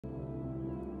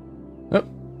Oh.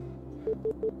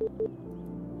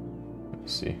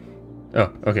 Let's see.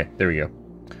 Oh, okay. There we go.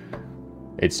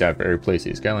 It's time for every place.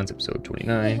 Skylines, episode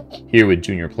 29. Here with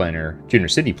Junior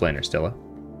City Planner Stella.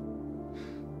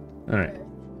 All right.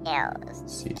 Let's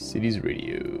see. Cities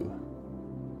Radio.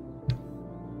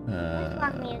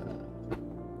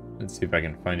 Let's see if I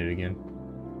can find it again.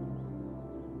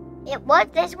 It was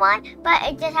this one, but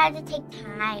it just had to take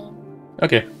time.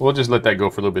 Okay, we'll just let that go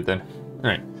for a little bit then. All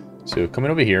right. So coming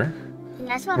over here. And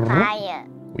that's one fire.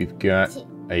 We've got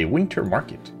a winter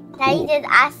market. Daddy, there's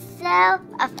also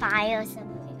a fire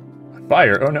somewhere. A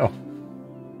fire? Oh no.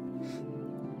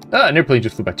 Ah, an airplane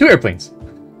just flew by. 2 airplanes.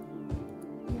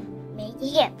 Made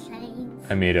the airplanes.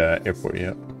 I made an airport,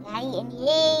 yeah. Daddy, and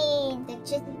yay, they're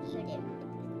just beautiful.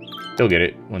 They'll get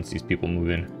it once these people move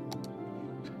in.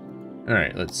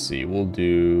 Alright, let's see. We'll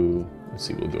go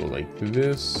like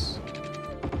this.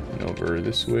 And over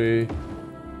this way.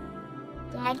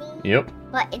 Daddy? Yep.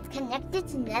 But it's connected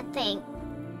to nothing.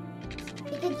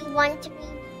 Because you want it to be,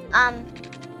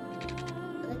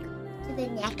 like, to the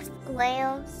next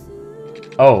squares.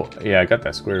 Oh, yeah, I got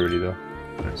that square already though.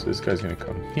 Alright, so this guy's gonna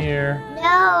come here.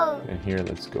 No! And here,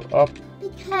 let's go up.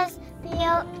 Because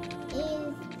there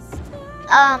is,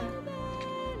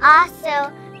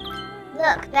 also,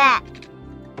 look, that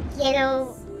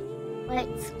yellow,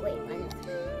 white square one.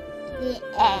 The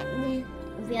end.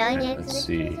 Right, let's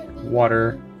see.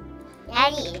 Water.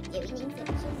 Daddy, if everything's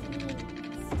just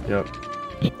Yep.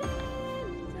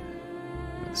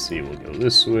 Let's see, we'll go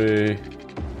this way.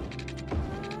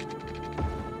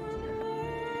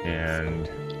 And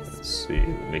let's see,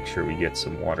 we'll make sure we get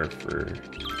some water for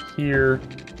here.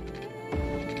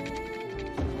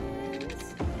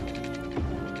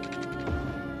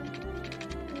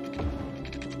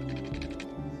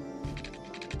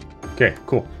 Okay,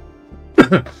 cool.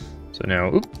 So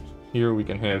now, here we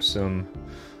can have some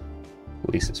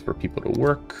places for people to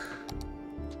work.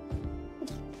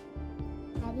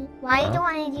 Why don't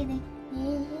I do that?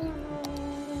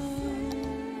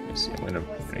 Let's see, I'm gonna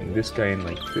bring this guy in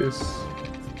like this.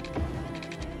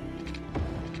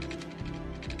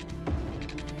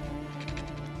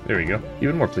 There we go.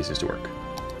 Even more places to work.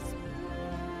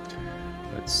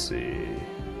 Let's see.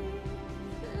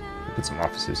 Put some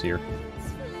offices here.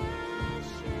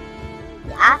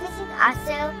 The office is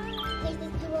also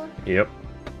places to work. Yep.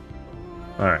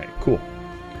 Alright, cool.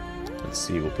 Let's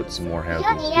see, we'll put some more houses You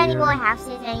don't need here. any more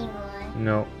houses anymore.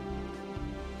 No.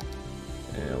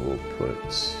 And we'll put,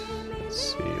 let's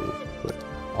see, we'll put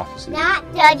offices. Not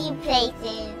dirty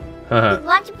places. Haha. You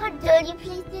want to put dirty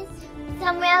places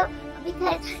somewhere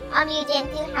because you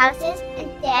didn't do houses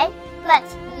instead, but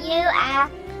you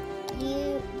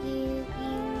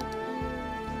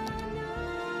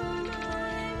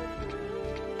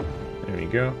There we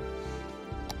go.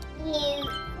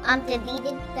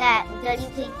 deleted that dirty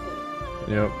places.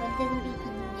 Yep. But it doesn't be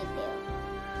deleted there.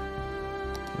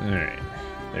 Alright.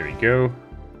 There we go.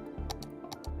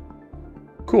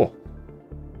 Cool.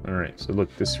 Alright, so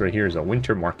look, this right here is a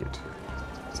winter market.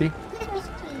 See? Christmas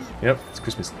tree. Yep, it's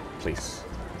Christmas place.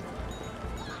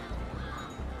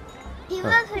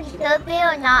 People could go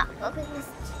there or not for Christmas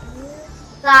tree.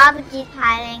 Garbage is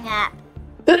piling up.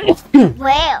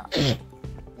 Well,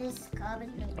 this garbage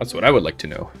is That's what I would like to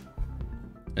know.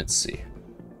 Let's see.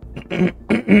 Big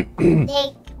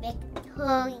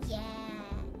Victoria.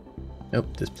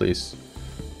 Nope, this place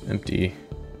empty.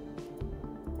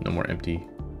 No more empty.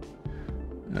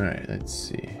 Alright, let's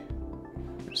see.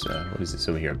 There's what is this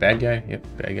over here? A bad guy? Yep,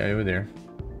 bad guy over there.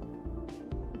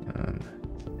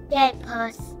 Dead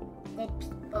posts. Dead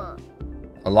people.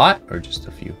 A lot or just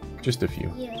a few? Just a few.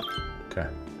 Yeah. Okay.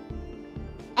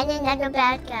 And another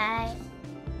bad guy.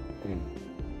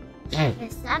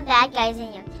 There's some bad guys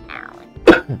in your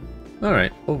town.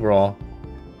 Alright, overall,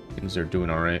 things are doing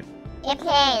alright. Airplane,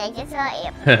 I just saw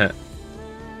an airplane.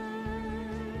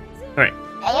 Alright.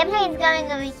 An airplane's going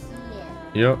over here.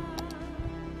 Yep.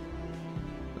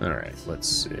 Alright, let's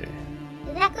see.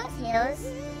 Does that go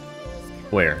hills?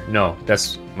 Where? No,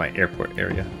 that's my airport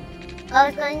area. Oh,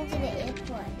 it's going to the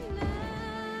airport.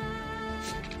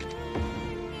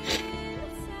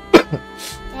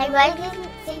 Dad, why does it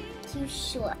say too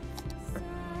short?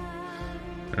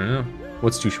 I don't know.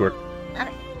 What's too short?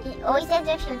 It always says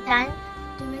if you're done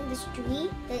doing the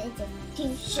street, that it's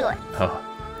too short. Oh.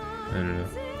 I don't know.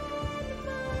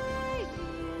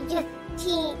 It's just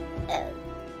T-O.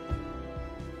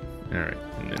 Alright,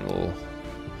 and then we'll...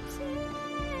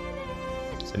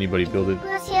 Does anybody build it?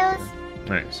 Those hills?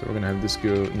 Alright, so we're gonna have this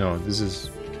go... No, this is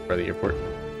by the airport.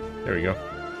 There we go.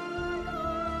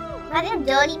 Are there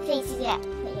dirty places at the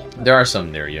airport? There are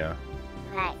some there, yeah.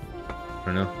 Right. I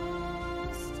don't know.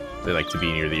 They like to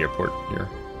be near the airport here.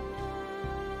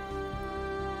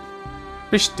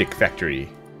 Fish stick factory.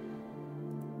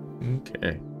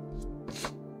 Okay.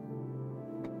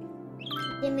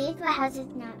 The maple house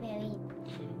is not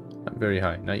very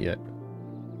high. Not yet.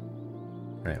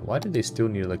 Alright, why did they still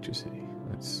need electricity?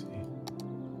 Let's see.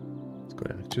 Let's go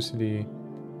to electricity.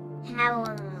 How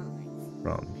long?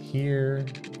 From here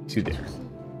to there.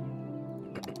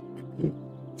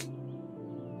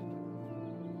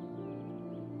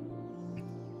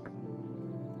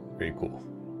 Very cool.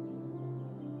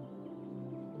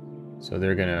 So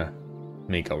they're gonna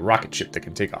make a rocket ship that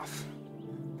can take off.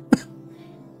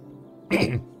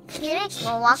 Can you make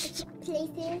more rocket ship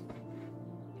places?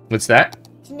 What's that?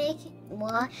 To make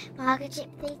more rocket ship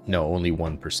places? No, only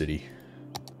one per city.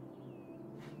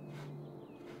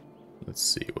 Let's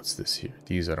see, what's this here?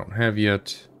 These I don't have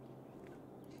yet.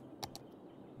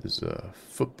 There's a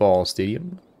football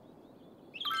stadium.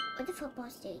 What's a football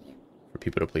stadium? For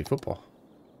people to play football.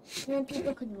 And then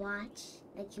people could watch,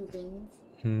 like you wins.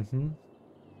 Mm-hmm.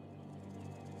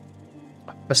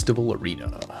 Festival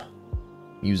Arena.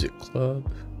 Music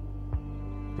Club.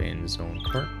 Fan Zone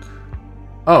Park.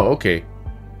 Oh, okay.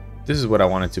 This is what I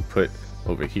wanted to put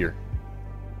over here.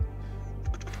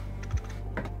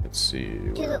 Let's see.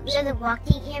 Where the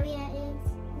walking area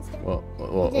is? Well, The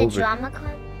over drama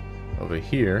club? over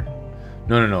here.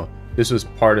 No. This was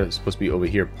supposed to be over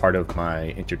here, part of my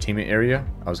entertainment area.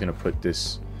 I was gonna put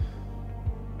this.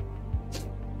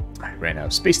 I ran out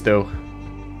of space though.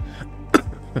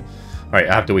 Alright,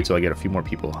 I have to wait till I get a few more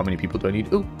people. How many people do I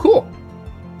need? Oh, cool!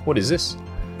 What is this?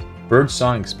 Bird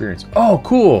song experience. Oh,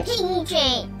 cool! Piggy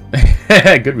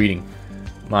train. Good reading.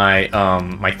 My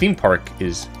my theme park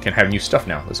can have new stuff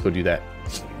now. Let's go do that.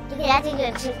 You have to do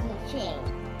a piggy train.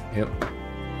 Yep.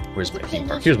 Where's my theme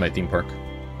park? Here's my theme park.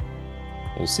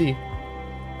 We'll see.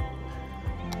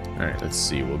 Alright, let's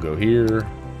see. We'll go here.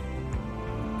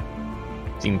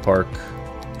 Theme park.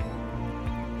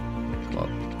 Come up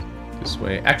this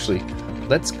way. Actually,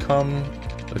 let's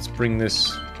bring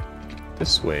this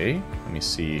way. Let me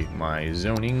see my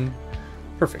zoning.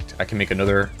 Perfect. I can make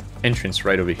another entrance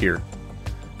right over here.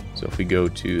 So if we go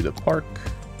to the park,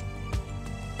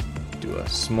 do a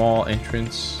small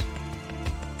entrance.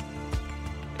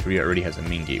 Korea already has a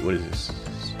main gate. What is this?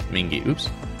 Main gate. Oops.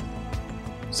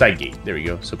 Side gate. There we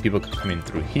go. So people can come in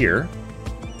through here.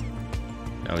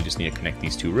 Now we just need to connect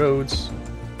these two roads.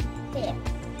 Yeah.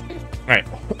 Alright.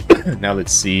 Now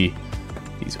let's see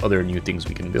these other new things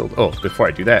we can build. Oh, before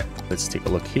I do that, let's take a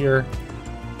look here.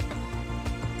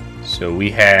 So we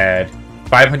had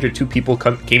 502 people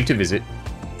came to visit.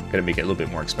 Gotta make it a little bit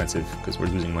more expensive because we're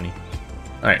losing money.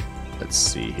 Alright, let's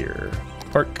see here.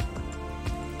 Park.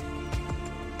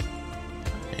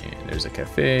 And there's a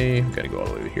cafe. Gotta go all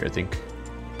the way over here, I think.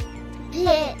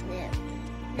 Yeah.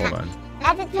 Hold on.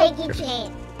 That's a piggy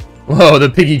train. Whoa, the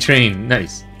piggy train.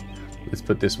 Nice. Let's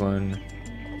put this one.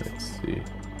 Let's see.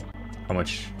 How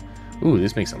much? Ooh,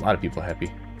 this makes a lot of people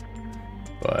happy.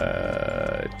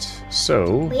 But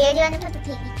so Where are you gonna put the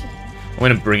piggy train? I'm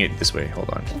gonna bring it this way. Hold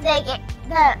on.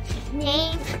 The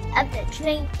name of the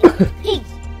train is Piggy.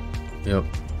 Yep.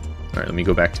 Alright, let me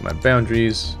go back to my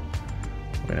boundaries.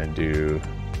 I'm gonna do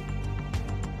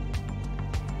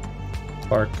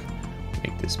park.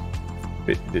 Make this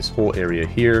fit this whole area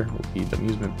here. Will be the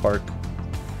amusement park.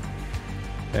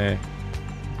 Okay.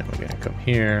 And we're gonna come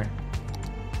here.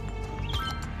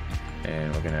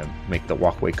 And we're gonna make the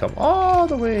walkway come all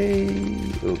the way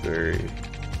over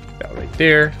about right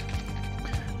there.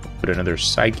 Put another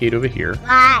side gate over here.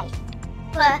 Why?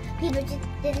 But people just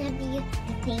didn't have to use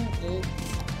the same gate.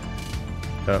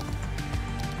 Oh.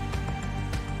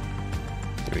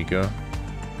 There we go.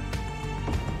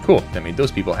 Cool. That made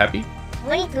those people happy.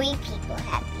 23 people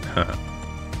happy.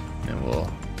 And we'll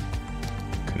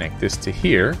connect this to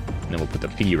here. And then we'll put the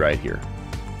piggy ride here.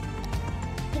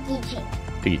 Piggy train.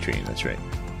 Piggy train, that's right.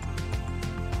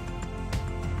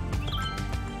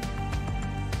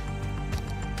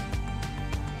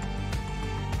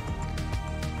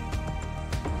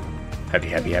 Happy,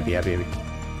 happy, happy, happy, happy.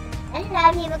 And a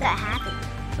lot of people got happy.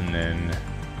 And then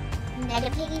Another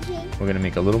piggy train. we're gonna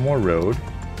make a little more road.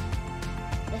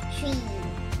 The tree.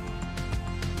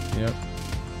 Yep.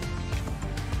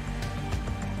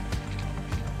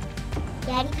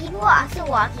 Daddy, people are also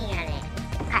walking on it.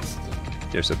 Costume.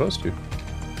 They're supposed to.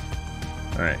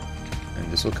 Alright.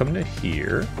 And this will come to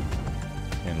here.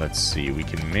 And let's see, we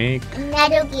can make...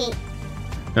 Another gate.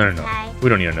 No. Hi. We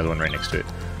don't need another one right next to it.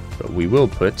 But we will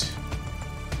put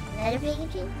Another piggy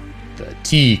train. the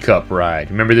teacup ride.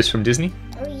 Remember this from Disney?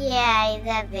 Oh yeah, I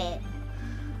love it.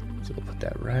 So we'll put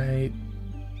that right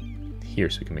here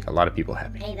so we can make a lot of people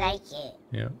happy. I like it.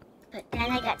 Yeah. but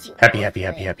then I got too Happy. Daddy,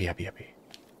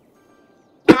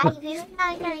 we're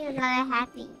not getting another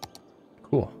happy.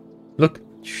 Cool. Look,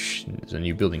 shh, there's a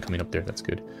new building coming up there. That's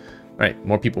good. All right,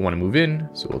 more people want to move in,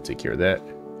 so we'll take care of that.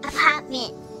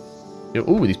 Apartment.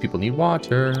 Oh, these people need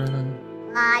water.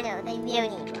 Water. They really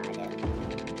need water.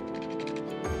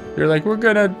 They're like, we're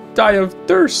gonna die of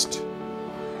thirst.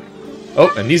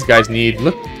 Oh, and these guys need,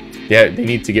 look, yeah, they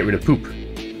need to get rid of poop.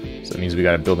 So that means we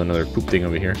gotta build another poop thing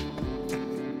over here.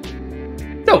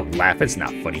 Don't laugh, it's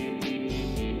not funny.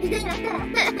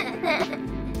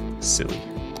 Silly.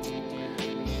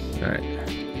 Alright.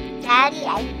 Daddy,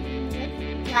 why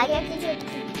do you have to do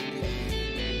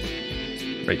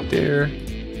Right there.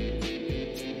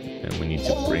 And we need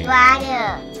to bring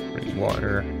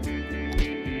water.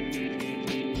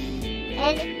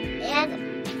 And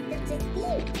it's a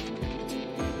thing.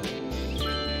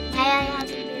 I have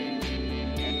to do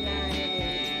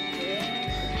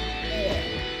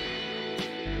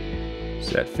Does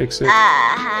that fix it?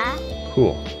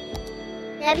 Cool.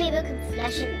 Then people can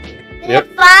flush it. Yep.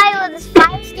 There's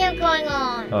fire still going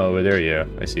on. Oh, over there, yeah,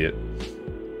 I see it.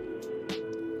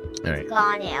 Alright.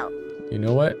 Gone out. You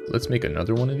know what? Let's make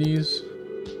another one of these.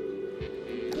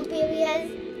 Poop areas?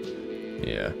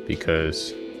 Yeah,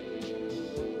 because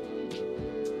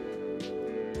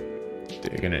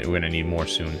we're gonna need more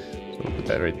soon. So we'll put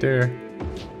that right there.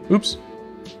 Oops.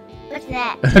 What's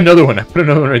that? Another one. I put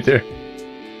another one right there.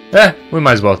 Ah, we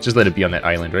might as well just let it be on that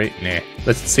island, right? Nah.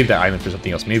 Let's save that island for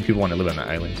something else. Maybe people want to live on that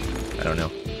island. I don't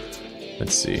know.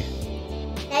 Let's see.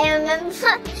 I remember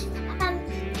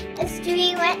a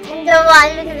street went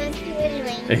underwater because it's too much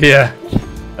rain. Yeah.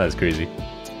 That was crazy.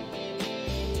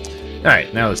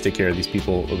 Alright, now let's take care of these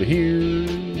people over here.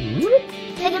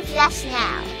 Take a flash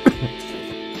now.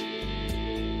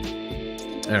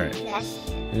 Alright.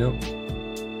 Yep.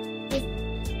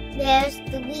 There's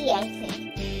the Wii, I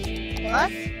think.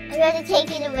 What? I'm going to take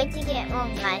it away to get more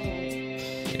money.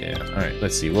 Yeah, alright,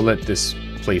 let's see. We'll let this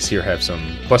place here have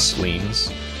some bus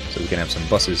lanes, so we can have some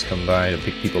buses come by to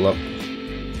pick people up.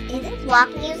 Is it walk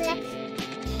music?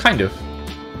 Kind of.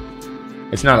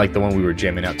 It's not like the one we were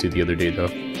jamming out to the other day, though.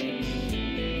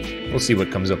 We'll see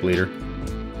what comes up later.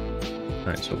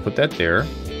 Alright, so we'll put that there.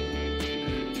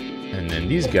 And then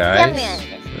these guys...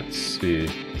 Let's see.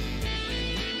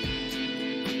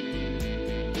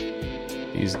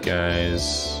 These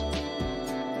guys...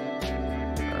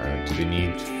 do they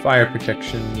need fire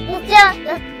protection?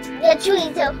 The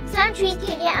trees, so some trees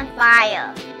can get on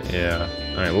fire. Yeah.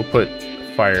 Alright, we'll put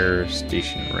fire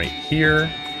station right here.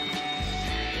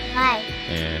 Right.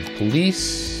 And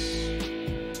police.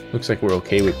 Looks like we're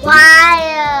okay with police.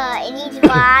 Water! It needs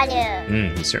water.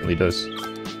 It certainly does.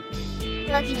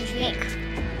 Look, you drink.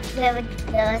 Whoever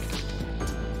does.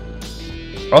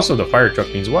 Also, the fire truck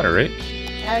needs water, right?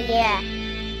 Oh, yeah.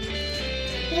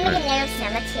 You make another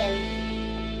cemetery.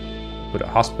 Put a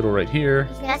hospital right here.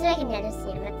 You can also make another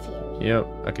cemetery. Yep,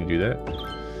 I can do that.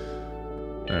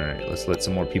 Alright, let's let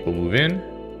some more people move in.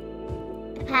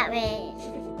 Apartment.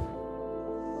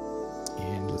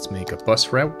 And let's make a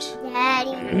bus route.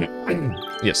 Daddy.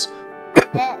 Yes.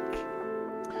 Look.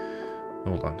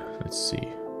 Hold on, let's see.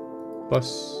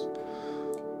 Bus.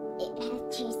 It has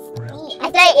two route. I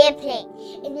thought airplane.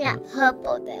 It's not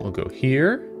purple, though. We'll go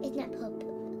here. It's not purple.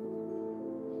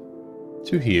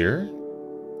 To here.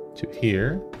 To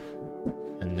here.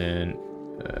 And then,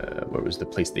 where was the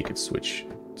place they could switch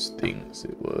things?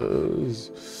 It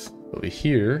was over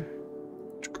here.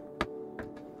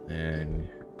 And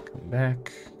come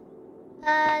back.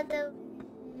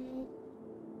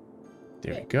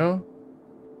 There we go.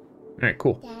 Alright,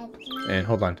 cool. Daddy. And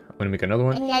hold on, I'm gonna make another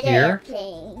one Another here.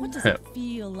 airplane. What does it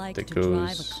feel like That to drive a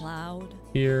goes cloud?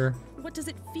 Here, What does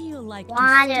it feel like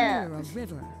Water. to steer a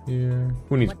river? here.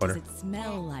 Who needs What water? does it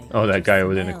smell like? Oh, that to guy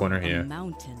over there in the smell corner, a yeah.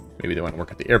 mountain? Maybe they want to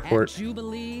work at the At airport.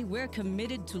 Jubilee, we're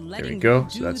committed to letting go, you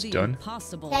so do that's the done.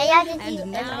 impossible. They have to do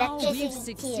And now we've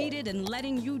electricity, too. succeeded in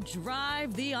letting you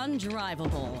drive the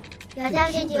undrivable. You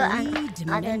have to do other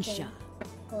Dementia. things.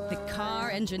 The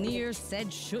car engineers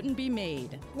said shouldn't be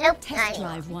made. Nope. Test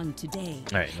drive one today.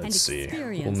 Alright, and let's see.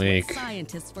 experience We'll what make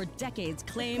scientists for decades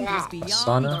claimed that. was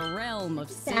beyond sauna. the realm of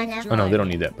safe Sauna. driving. Oh no, they don't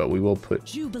need that, but we will put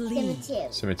Jubilee.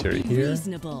 cemetery Be here.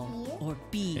 reasonable or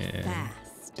be And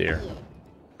fast. there.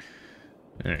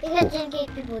 Alright, Because cool. in case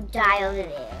people die over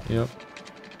there. Yep.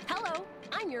 Hello,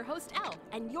 I'm your host, Elle,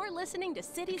 and you're listening to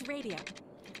Cities Radio.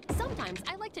 Sometimes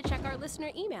I like to check our listener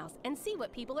emails and see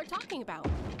what people are talking about.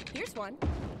 Here's one.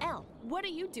 Elle, what are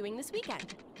you doing this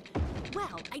weekend?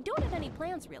 Well, I don't have any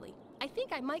plans really. I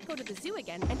think I might go to the zoo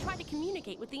again and try to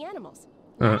communicate with the animals.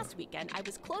 Last weekend, I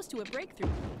was close to a breakthrough,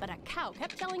 but a cow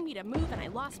kept telling me to move and I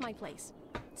lost my place.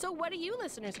 So what are you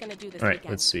listeners going to do this All right,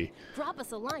 weekend? let's see. Drop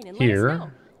us a line and Here. let us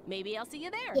know. Maybe I'll see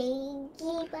you there. Thank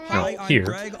No, here.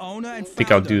 I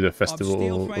think I'll do the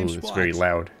festival. Oh, it's very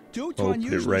loud. Due to Oh, put it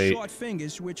unusually right short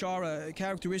fingers, which are a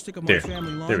characteristic of my there.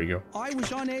 family line, There we go. I was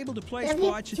unable to play There'll be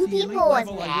sports at two the elite people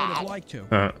level in I would have that. liked to.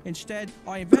 Uh, Instead,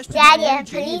 I invested Daddy, my a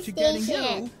energy police into getting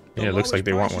station. you Yeah, it looks like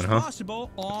they want lowest one, huh? prices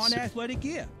possible on athletic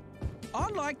gear.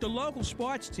 Unlike the local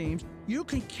sports teams, you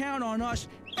can count on us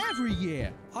every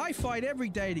year. I fight every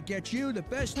day to get you the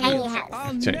best Tiny deals. house.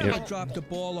 I'll Yeah. never drop the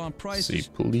ball on prices.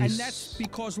 See, police. And that's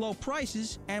because low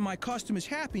prices and my customers'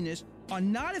 happiness are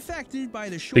not affected by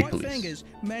the short police. fingers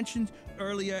mentioned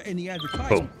earlier in the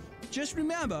advertisement. Just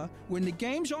remember, when the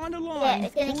game's on the line,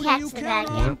 it's gonna who do catch you the count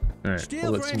bad on? All right, Steel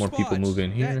we'll let some Frame more people Sports. move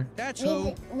in here. That's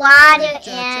who. Water Check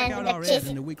and out our ad in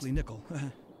electricity. the Weekly Nickel.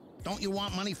 Don't you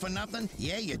want money for nothing?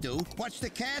 Yeah, you do. What's the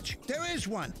catch? There is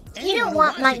one. You don't Anyone who want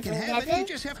wants money it can for have it. nothing? You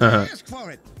just have to ask for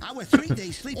it. Our 3-day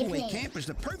sleepaway Okay. camp is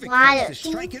the perfect Water. place to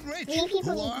strike it rich. Three people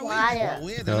Who need are we? water. Well,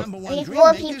 we're the Yep. number one Need dream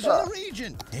four makers people. of the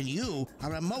region. And you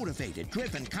are a motivated,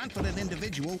 driven, confident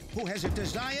individual who has a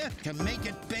desire to make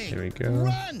it big. There we go.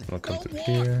 Run. We'll come Go through walk.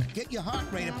 here. Get your heart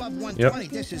rate above 120.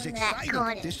 This is That exciting.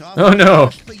 corner. This Oh, offer no.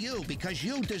 is for you because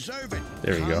you deserve it.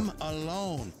 There we go. Come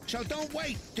alone. So don't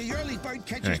wait. The early bird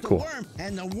catches Alright, the cool. worm,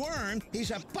 and the worm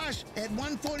is a bus at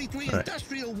 143 Alright.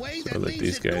 Industrial Way So that let leaves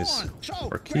these at guys dawn. So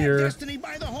work grab here. destiny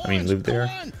by the horns. I mean, live Go there. on,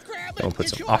 grab Then we'll it. put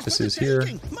It's some yours for the offices here.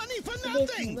 taking. Money for This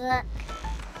nothing. work.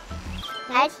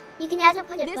 Guys, you can also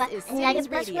put This is another Cities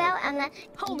bus Radio, route on the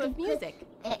Home of music.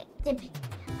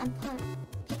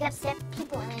 Pick up 7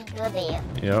 people and then go there.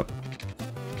 Yep.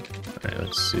 All right,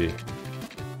 let's see.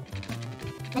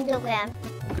 Underground.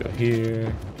 Go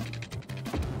here.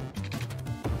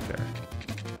 Okay.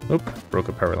 Oop, broke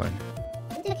a power line.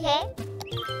 It's okay.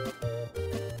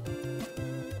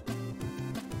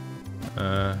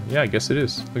 Yeah, I guess it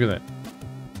is. Look at that.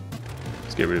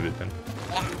 Let's get rid of it then.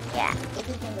 Yeah. It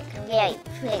can look very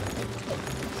pretty.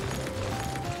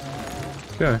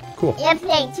 Okay, cool.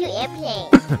 Airplane, 2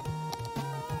 airplanes.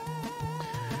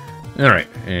 All right,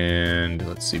 and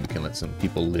let's see. We can let some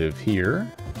people live here.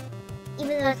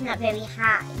 Even though it's not very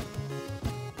high.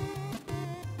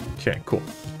 Okay, cool.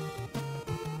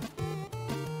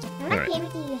 How much Alright. people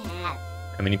do you have?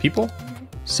 How many people?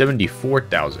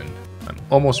 74,000. I'm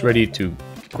almost ready to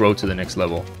grow to the next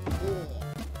level.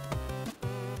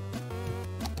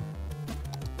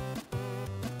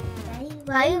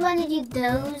 Why do you want to do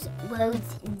those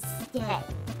roads instead?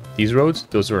 These roads,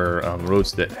 those are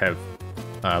roads that have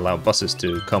allow buses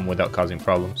to come without causing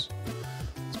problems.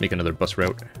 Let's make another bus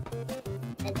route.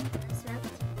 Hey,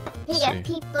 See. got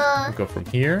people. We'll go from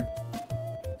here.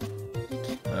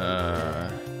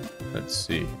 Let's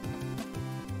see.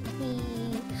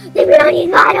 They don't need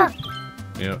water.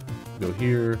 Yep. Go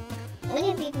here. Look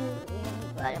at people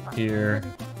need water. Here.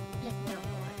 Just no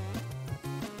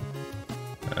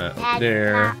more. Over Add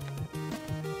there.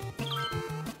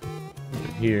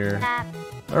 Here. stop.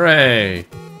 Hooray!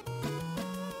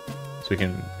 So we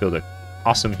can build an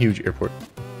awesome, huge airport.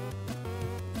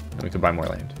 And we can buy more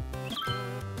land.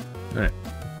 Alright.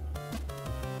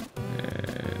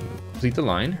 And complete the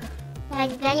line.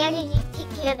 And then you have to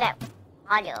take care of that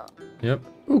water. Yep.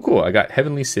 Oh, cool. I got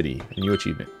Heavenly City. A new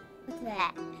achievement. What's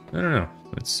that? I don't know.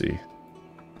 Let's see.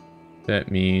 That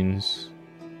means...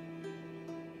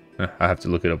 I'll have to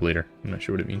look it up later. I'm not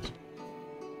sure what it means.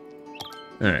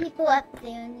 Alright. People up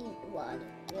there need water.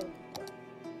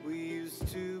 We used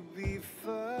to be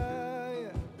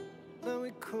fire, now we're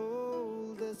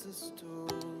cold as a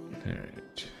stone.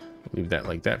 Alright. Leave that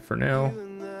like that for now. You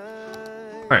and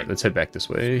I Alright, let's head back this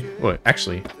way. Well,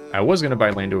 actually, I was going to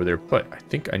buy land over there, but I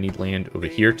think I need land over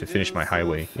here to finish my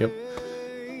highway. Yep.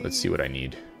 Let's see what I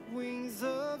need. wings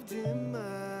of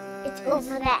demise. It's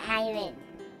over that island.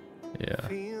 Yeah.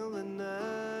 Feel the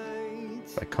night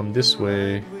If I come this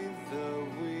way... with the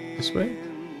wind. This way?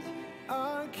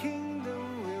 Our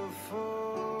kingdom will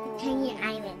fall. Tiny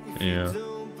island. Yeah.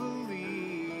 Don't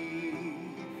believe.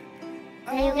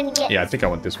 Then you're gonna get. Yeah, I think I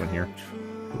want this one here.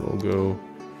 We'll go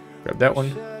grab that one.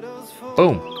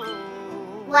 Boom!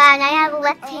 Wow, now you have a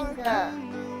rectangle.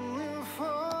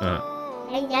 Uh,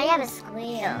 And now you have a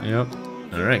square. yep.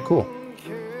 Alright, cool.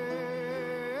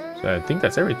 So I think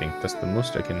that's everything. That's the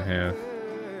most I can have.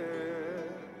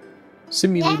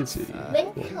 Simulated Next, city.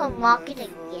 when Cool. to unlock it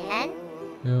again?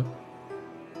 Yeah.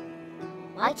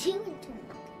 Why two and two?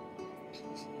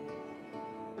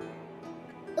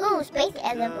 Ooh, space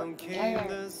Down came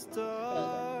elevator. the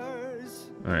stars.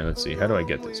 Alright, let's see. How do I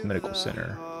get this? Medical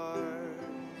center.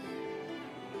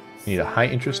 Need a high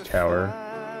interest tower,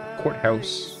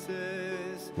 courthouse,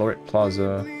 Laureate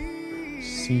Plaza,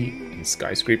 C and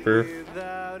skyscraper.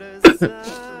 without a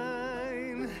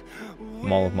sign.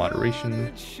 Mall of Moderation.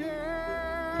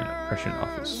 And Oppression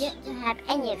Office. You don't have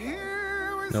any of them.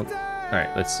 Nope.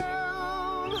 Alright, let's see.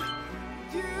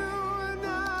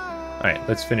 Alright,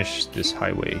 let's finish this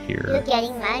highway You're here.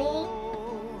 getting money?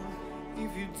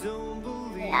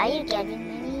 Are you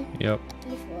getting money? Yep.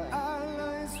 Before.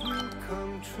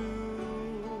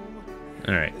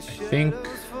 Alright, I think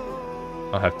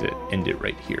I'll have to end it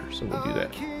right here, so we'll do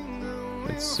that.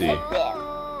 Let's see.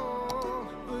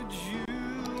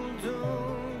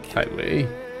 Highway.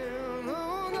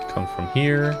 Come from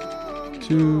here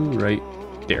to right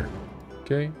there.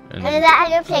 Okay, and And the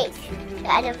other place. The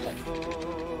other place.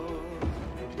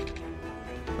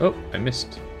 oh, I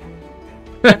missed.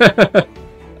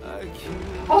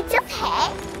 It's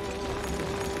okay.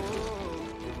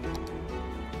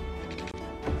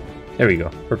 There we go.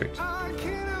 Perfect.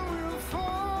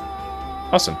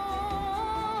 Awesome.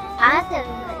 Awesome.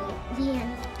 Yeah.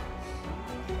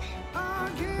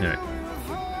 Alright.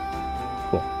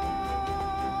 Cool.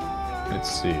 Let's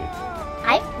see.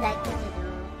 I like it.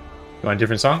 You want a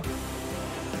different song?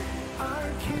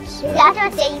 Let's see. That's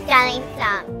what they selling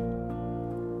some.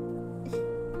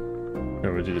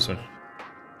 Here, we'll do this one.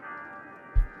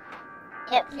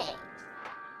 Airplane.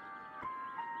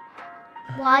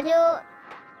 Water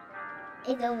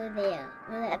is over there.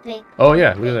 With that big Oh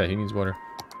yeah, look at that. He needs water.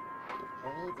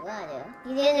 needs water.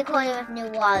 He's in the corner with no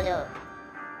water.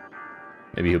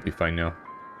 Maybe he'll be fine now.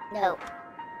 No.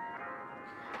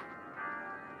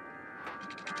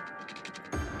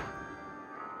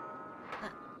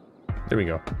 There we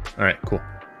go. Alright, cool.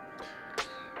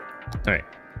 Alright.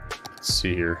 Let's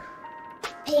see here.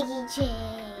 Piggy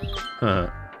tree. Huh.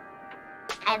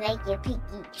 I like your piggy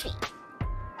tree.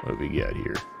 What do we got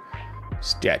here?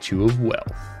 Statue of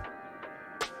Wealth.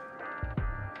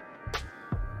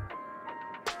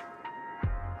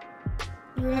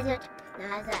 Desert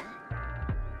Plaza.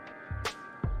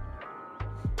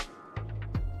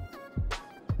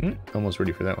 Almost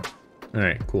ready for that one.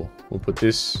 Alright, cool. We'll put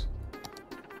this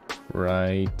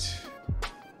right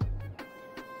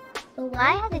But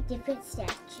why have a different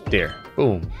statue? there.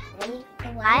 Boom. Ready?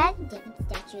 But why have a different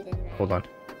statue than that? Hold on.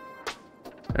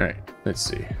 Alright, let's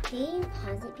see. Did you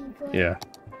pause it before? Yeah.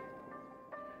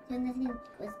 So nothing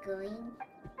was going?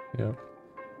 Yep.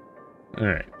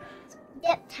 Alright.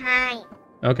 Yep, time.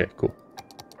 Okay, cool.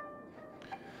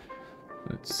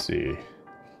 Let's see.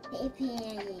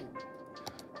 Preparing.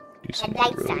 Do some I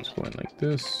like roads that. going like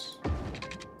this.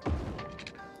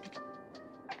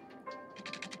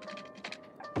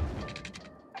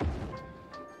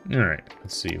 Alright,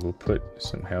 let's see. We'll put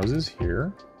some houses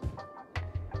here.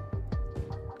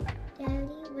 Daddy,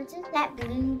 what does that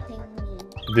blue thing mean?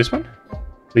 This one?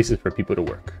 Places for people to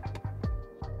work.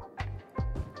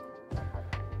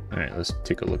 Alright, let's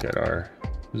take a look at our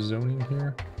zoning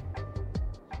here.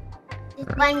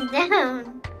 There's one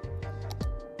down.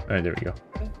 Alright, there we go.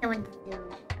 There's no one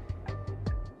down.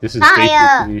 This is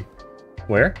Fire! basically...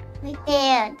 Where? Right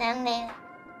there, down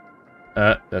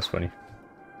there. That's funny.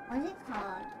 What's it called?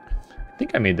 I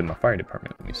think I made them a fire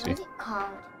department. Let me see. What's it called?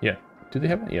 Yeah. Do they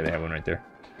have one? Yeah, they have one right there.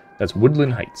 That's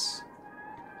Woodland Heights.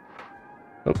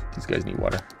 Oh, these guys need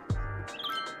water.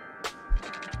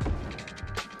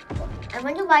 I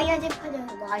wonder why you had to put a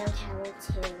water tower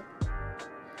too.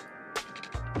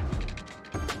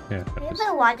 Yeah. Can you put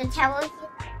a water tower here?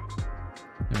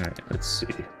 Alright, let's see.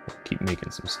 We'll keep making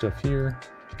some stuff here.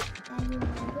 I remember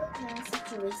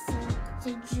the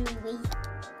situation.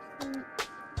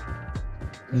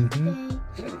 Mm-hmm.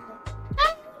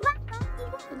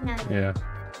 No. Yeah.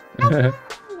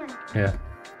 Yeah.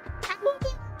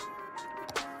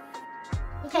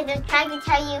 Because I'm trying to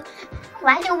tell you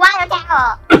why the water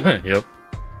tower. Yep.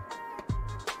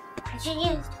 I should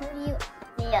have told you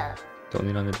there. Don't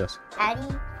lean on the desk.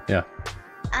 Daddy. Yeah.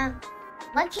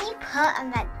 What can you put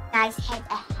on that guy's head?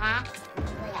 A hat?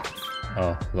 What else?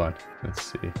 Oh, hold on. Let's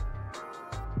see.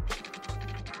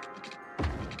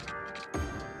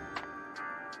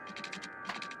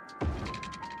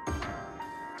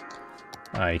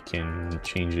 I can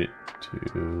change it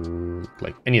to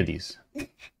like any of these.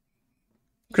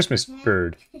 Christmas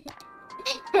bird.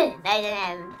 I don't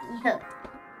have no.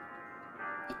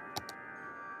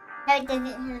 No, it doesn't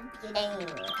have beard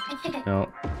anymore.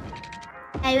 No.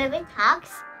 I remember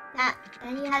talks that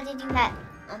then you have to do that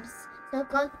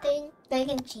circle thing, so you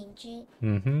can change it.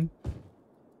 Mm-hmm.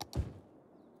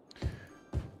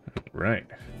 Right.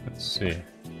 Let's see.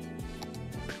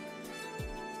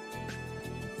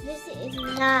 This is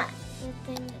not the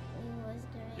thing that we was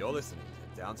doing. You're listening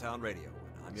to Downtown Radio.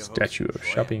 And I'm your Statue host, of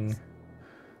Troy Shopping. Evans.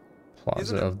 Plaza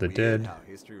Isn't it of the weird Dead. how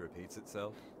history repeats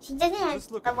itself? She doesn't have,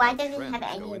 Just look but at why how doesn't it trends have go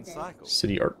any in of those? cycles.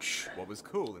 City Arch. What was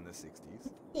cool in the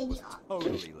 60s was City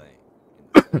totally lame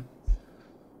in the 70s.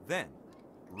 Then,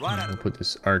 right out We'll of the put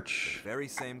this arch the very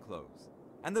same clothes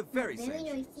and the very Very same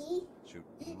shoes noisy. shoot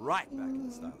right back in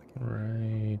the style again.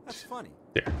 right That's funny.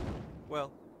 there.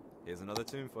 Well, here's another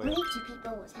tune for Only you. 2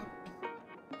 people was happy.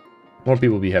 More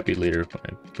people will be happy later when I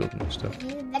build more stuff.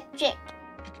 Electric.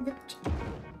 Electric.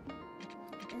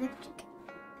 Electric.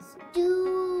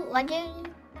 Stu. What do you?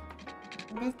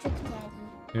 Electric Daddy.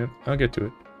 Yep, I'll get to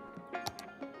it.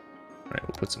 Alright,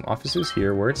 we'll put some offices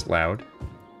here where it's loud.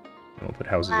 And we'll put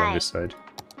houses on Why? this side.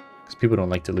 Because people don't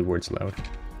like to live where it's loud.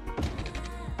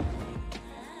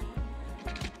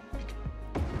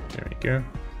 There we go.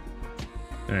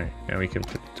 Alright, now we can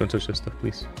put... Don't touch that stuff,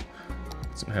 please.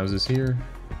 Put some houses here.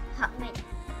 Hot mic.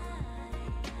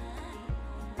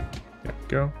 There we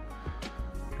go.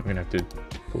 We're gonna have to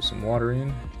pull some water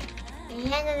in. And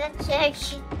electric.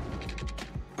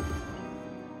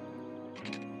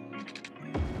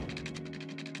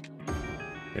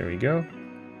 There we go.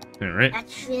 Alright,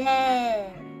 Electric.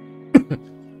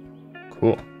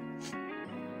 cool.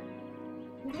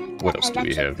 What else do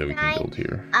we have that we can build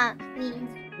here? Means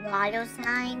water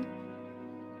sign.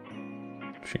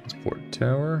 Transport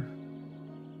tower.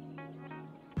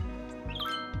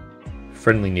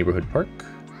 Friendly neighborhood park.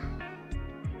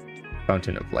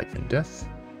 Fountain of life and death.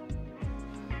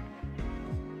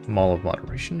 Mall of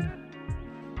moderation.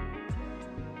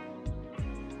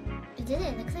 It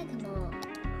didn't look like a mall.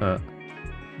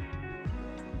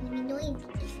 Let me know.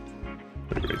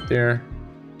 Put it right there.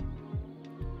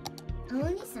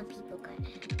 Only some people got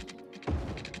it.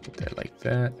 Put that like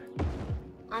that.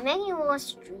 I'm making Wall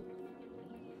Street.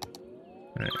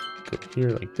 Alright, go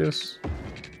here like this.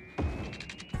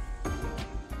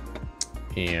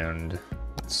 And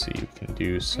let's see, we can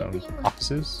do some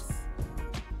offices.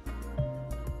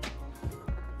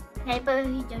 Okay, but if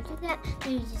you don't do that,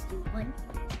 then you just do one.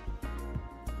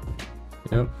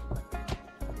 Yep.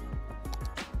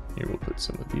 Here we'll put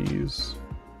some of these.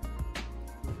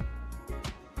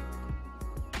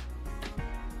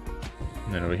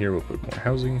 And then over here we'll put more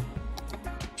housing.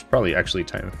 It's probably actually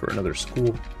time for another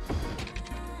school.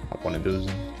 Pop one of those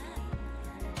in.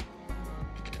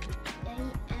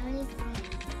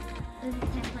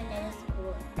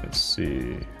 Let's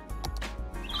see.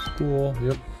 School,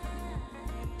 yep.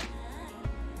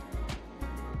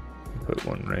 Put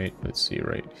one right, let's see,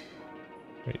 right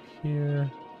here.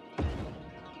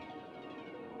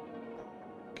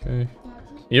 Okay.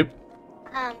 Yep.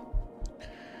 And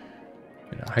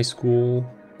a high school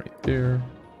right there.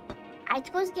 I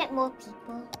suppose get more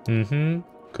people. Mm-hmm.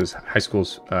 Because high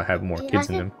schools have more kids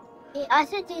in them. They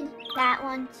also did that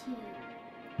one too.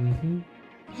 Mm-hmm.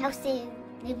 Houses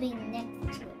living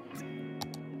next to it.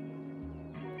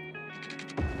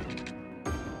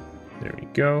 There we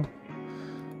go.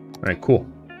 Alright, cool.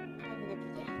 I live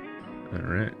there.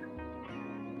 Alright.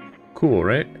 Cool,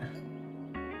 right?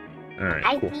 Alright,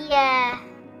 I cool. see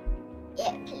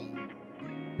airplane.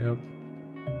 Yep.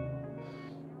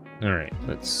 Alright,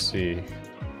 let's see.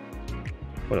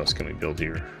 What else can we build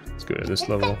here? Let's go to this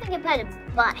level. Let's think about a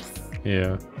bus.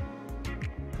 Yeah.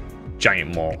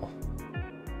 Giant mall.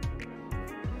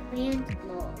 Grand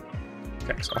mall.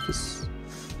 Tax office.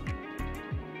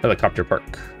 Helicopter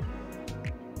park.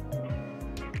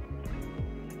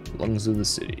 Lungs of the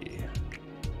city.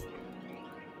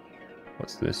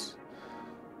 What's this?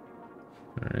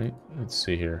 Alright, let's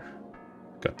see here.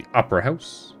 Got the opera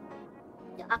house.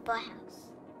 The upper house.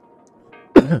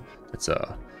 It's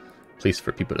a place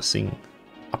for people to sing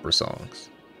opera songs.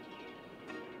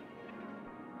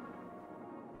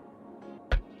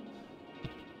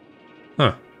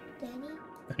 Huh. Danny?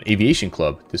 An aviation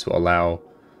club. This will allow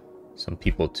some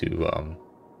people to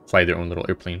fly their own little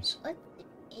airplanes. What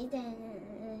is that?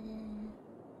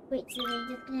 Wait, so they're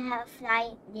just gonna have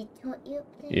fly little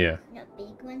airplanes? Yeah. Not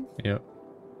big ones? Yep.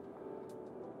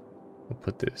 We'll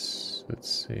put this. Let's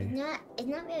see. It's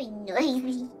not very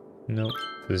noisy. No,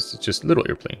 this is just little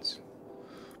airplanes.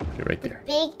 Put it right The there.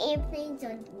 big airplanes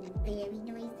are very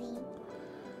noisy.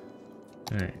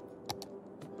 Alright.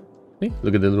 Hey,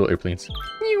 look at the little airplanes.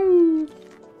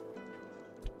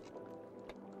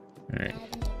 Alright.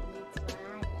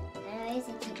 Otherwise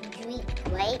they can drink,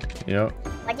 right? Yep.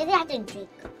 Why do they have to drink?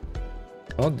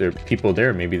 Well, there are people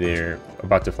there. Maybe they're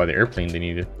about to fly the airplane. They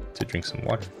need to drink some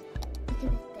water.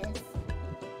 Look at this.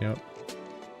 Yep.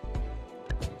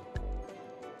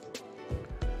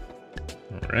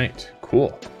 Alright,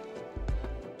 cool.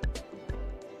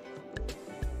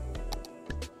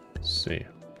 Let's see.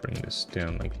 Bring this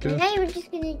down like I this. thought you were just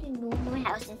gonna do normal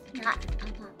houses, not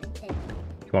apartments.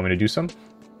 You want me to do some?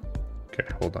 Okay,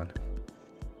 hold on.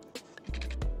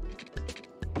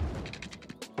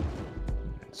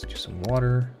 Let's do some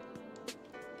water.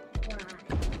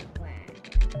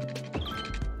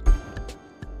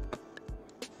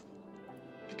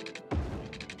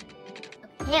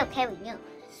 Okay, we know.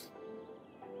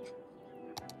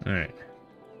 Alright.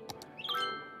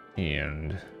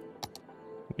 And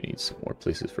we need some more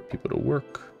places for people to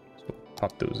work. So we'll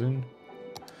pop those in.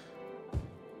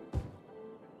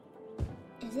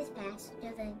 Is this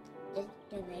faster than just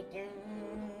the regular?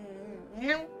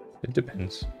 No. It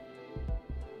depends.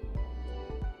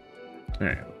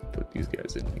 Alright, we'll put these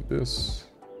guys in like this.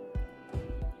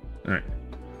 Alright.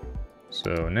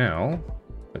 So now,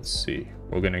 let's see.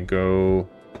 We're gonna go...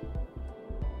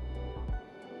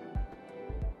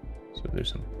 So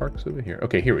there's some parks over here.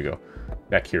 Okay, here we go.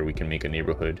 Back here we can make a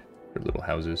neighborhood for little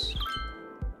houses.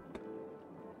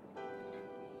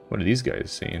 What are these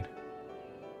guys saying?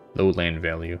 Low land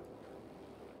value.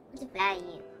 What's the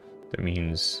value? That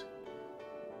means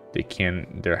they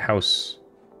can't, their house,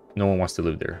 no one wants to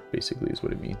live there, basically, is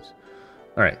what it means.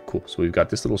 Alright, cool. So we've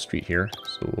got this little street here.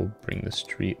 So we'll bring the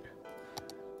street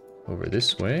over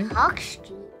this way. Park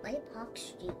Street? Why Park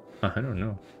Street? I don't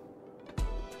know.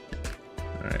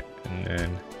 Alright, and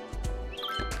then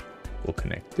we'll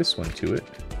connect this one to it.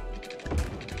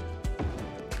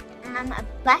 A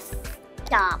bus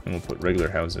stop. And we'll put regular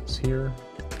houses here.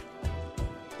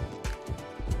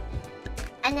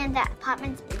 And then the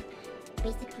apartments is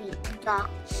basically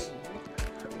dark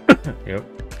green. Yep.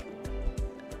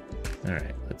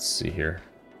 Alright, let's see here.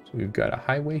 So we've got a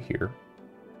highway here.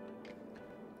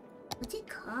 What's it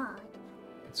called?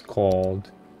 It's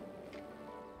called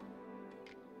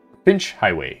Finch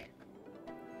Highway.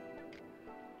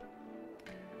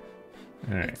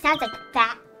 Alright. It sounds like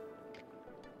fat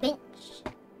bench.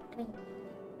 I mean,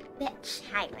 bitch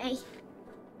highway.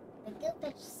 I go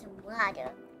fetch some water.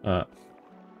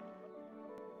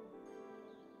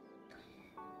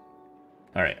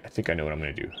 Alright, I think I know what I'm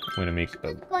gonna do. I'm gonna make a...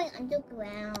 It's going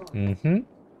underground. Mm-hmm.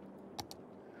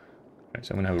 Alright,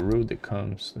 so I'm gonna have a road that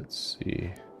comes, let's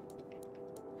see.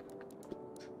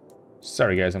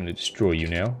 Sorry guys, I'm gonna destroy you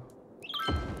now.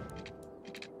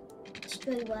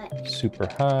 Destroy what? Super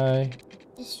high.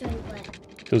 Destroy what?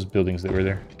 Those buildings that were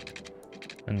there.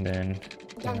 And then...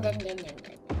 Dun, dun, dun, dun,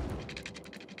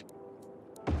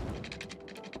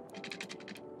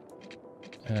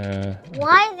 dun.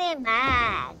 Why are they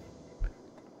mad?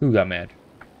 Who got mad?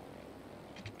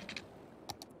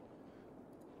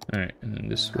 Alright, and then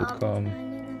this will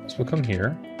come... This will come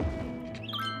here.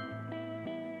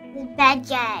 The bad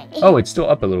guy. Oh, it's still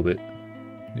up a little bit.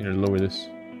 Need to lower this.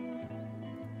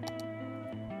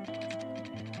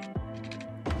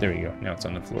 There we go. Now it's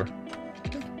on the floor.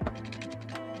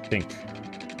 I think.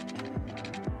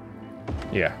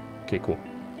 Yeah. Okay, cool.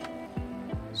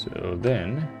 So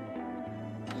then...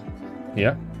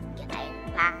 Yeah?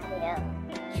 Fire.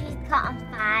 She's caught on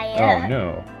fire. Oh,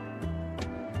 no.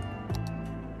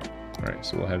 Alright,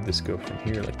 so we'll have this go from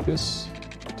here like this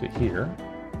to here.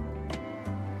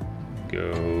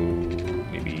 Go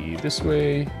maybe this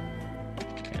way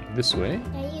and this way.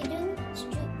 Are you doing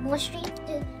more streets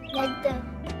to like the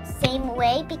same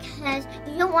way because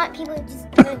you don't want people to just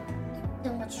go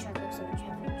so much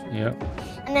traffic. Yep.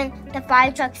 And then the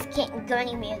fire trucks can't go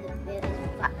anywhere.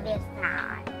 There's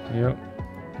fire. Yep.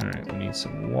 Alright, we need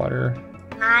some water.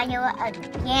 Fire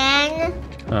again.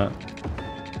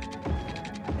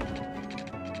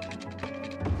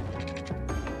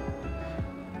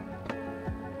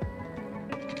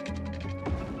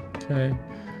 Okay.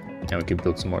 Now we can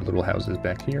build some more little houses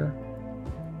back here.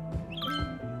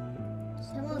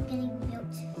 Some are getting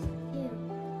built too.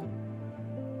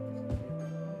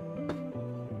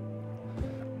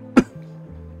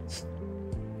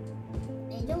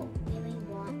 I don't really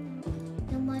want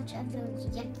so much of those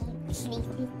different places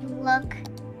to look.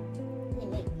 They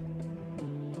make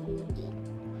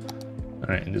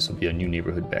Alright, and this will be a new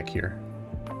neighborhood back here.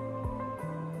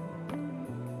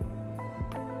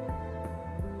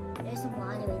 There's some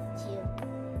waterways too.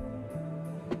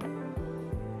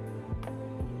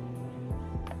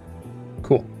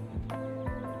 Cool.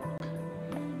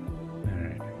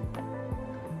 Alright.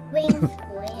 Spring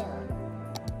Square.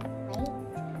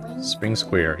 Right? Spring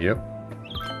Square, yep.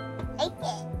 Like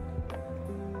it.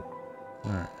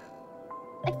 Alright.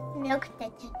 What's milk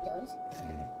detectors?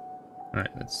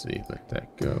 Alright, let's see. Let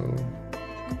that go.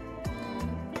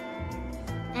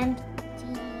 Empty.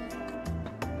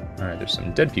 Alright, there's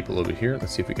some dead people over here.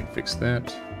 Let's see if we can fix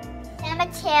that.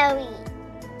 Cemetery.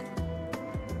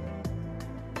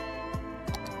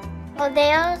 Oh,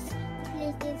 there's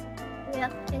places real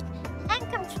quick. I'm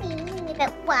complaining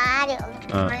about water.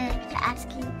 I wanted to ask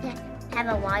you to have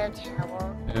a water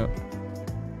tower. Yep.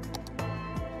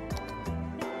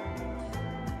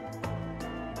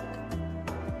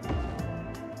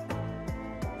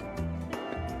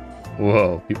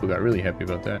 Whoa, people got really happy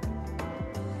about that.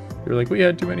 They were like, we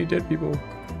had too many dead people.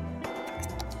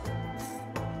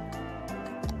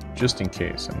 Just in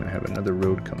case, I'm gonna have another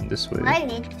road come this way. I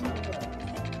need to.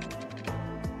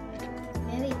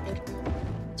 Very big.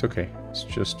 It's okay. It's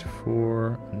just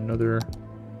for another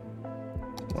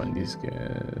one of these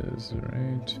guys,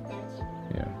 right?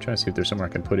 Yeah, I'm trying to see if there's somewhere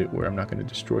I can put it where I'm not going to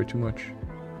destroy too much.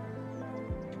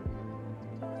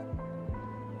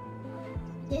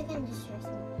 You can destroy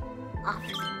some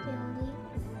office buildings.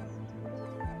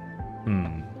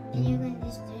 Hmm. And you can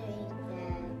destroy the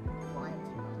water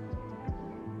tower.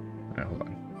 Alright, hold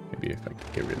on. Maybe if I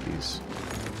could get rid of these.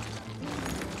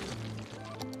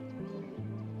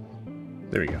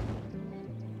 There we go.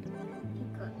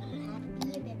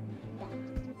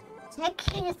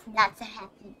 Technically, it's not so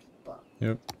happy people.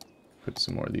 Yep. Put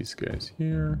some more of these guys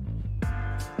here.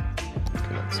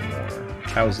 Okay, got some more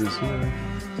houses here.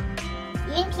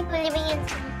 Even people living in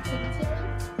cemeteries.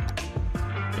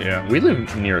 Yeah, we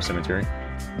live near a cemetery.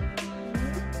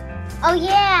 Oh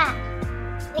yeah,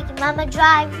 like Mama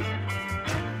drives.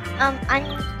 On like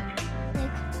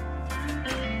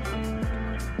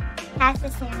past the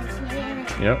cemetery. And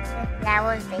Yep. that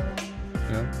was big.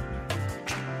 Yep.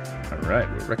 Alright,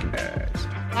 we're recognized.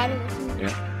 Daddy,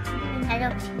 Yeah. I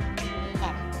don't see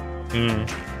that.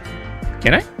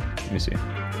 Can I? Let me see.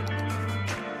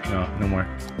 No, no more.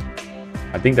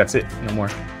 I think that's it. No more.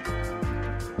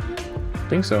 I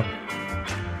think so.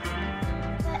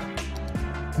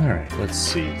 Alright, let's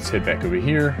see. Let's head back over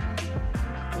here.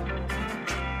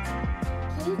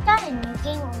 Can you start a new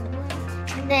game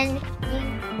and then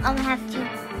you have to.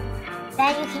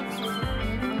 Then you can choose.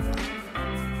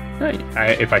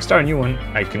 If I start a new one,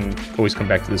 I can always come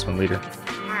back to this one later.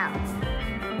 How?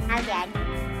 How, Daddy?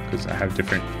 Because I have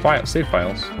different save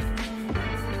files.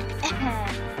 This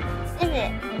is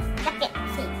the second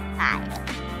save file.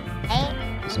 Right?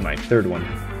 This is my third one.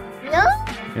 Really?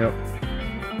 Yep.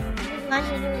 Why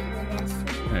should you do it with this?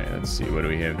 Alright, let's see. What do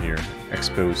we have here?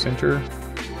 Expo Center.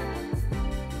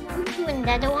 You can do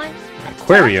another one.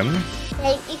 Aquarium.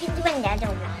 Like, you can do another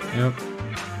one. Yep.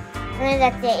 And then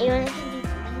that's it. You only can do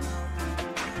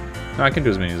 20. No, I can do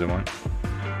as many as I want.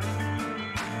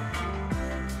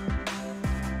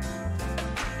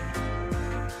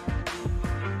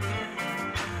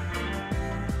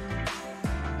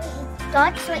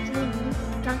 Starts what you need.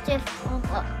 Don't just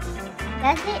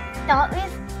does it start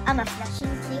with a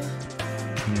flashing thing?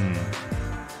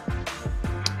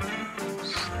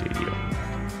 Stadium.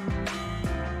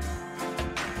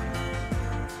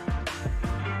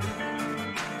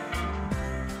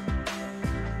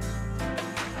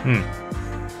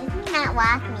 Isn't that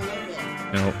walk me is it?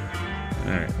 Nope.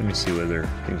 Alright, let me see what other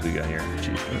things we got here.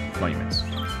 Achievement. Monuments. So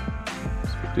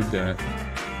we did that.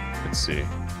 Let's see.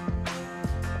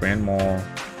 Grand Mall,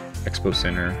 Expo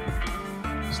Center,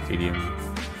 Stadium,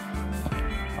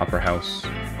 Opera House.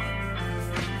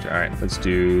 Alright, let's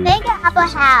do... Make an Opera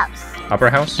House.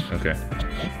 Opera House? Okay.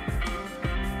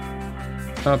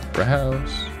 Opera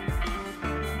House.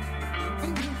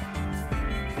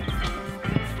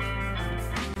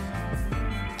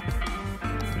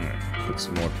 Alright, put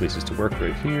some more places to work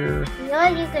right here. You're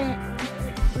you gonna.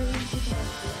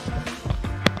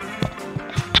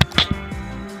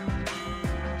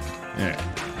 Alright.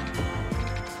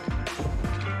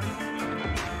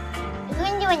 You're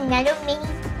gonna do another mini.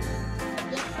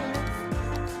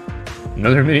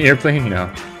 Another mini airplane? No.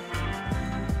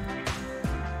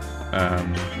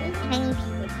 Tiny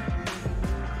people.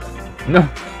 No.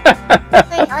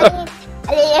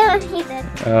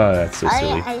 Oh, that's so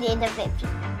silly. A little bit.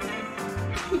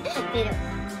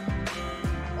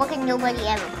 What can nobody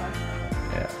ever go?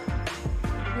 Yeah.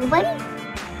 Nobody?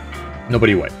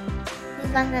 Nobody what?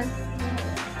 He's gonna.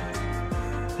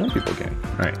 Some people can.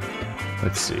 Alright.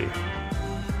 Let's see.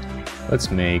 Let's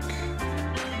make...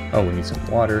 Oh, we need some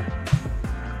water.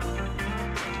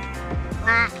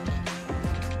 What?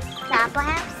 The Opera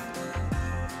House?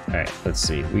 Alright, let's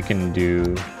see. We can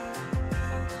do...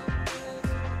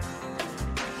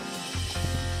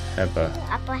 Have a The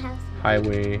Opera House?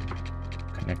 highway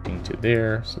connecting to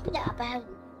there. So The Opera House.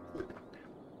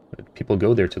 people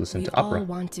go there to listen We to opera. all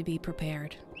want to be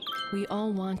prepared. We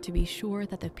all want to be sure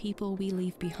that the people we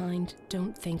leave behind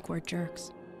don't think we're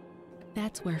jerks.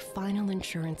 That's where final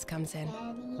insurance comes in.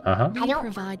 Uh-huh. We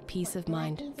provide peace of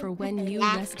mind for when you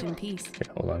rest in peace. Okay,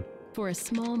 hold on. For a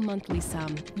small monthly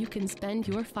sum, you can spend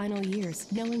your final years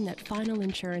knowing that Final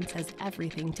Insurance has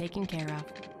everything taken care of.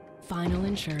 Final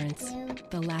Insurance,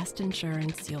 the last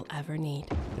insurance you'll ever need.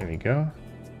 There we go.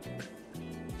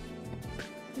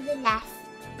 The last.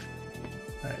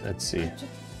 Alright, let's see.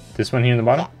 This one here in the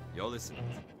bottom? You're listening.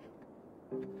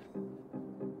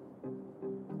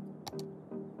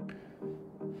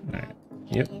 Alright.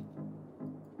 Yep.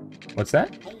 What's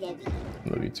that? I love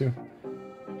you. Love you too.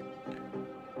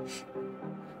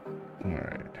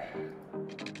 Alright.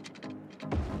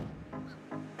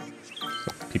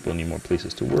 So people need more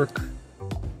places to work.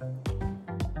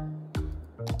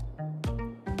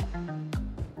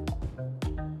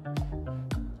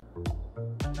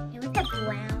 It was a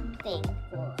brown thing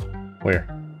for Where?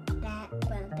 that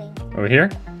brown thing. Over here?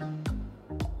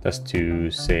 That's to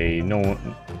say no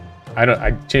one.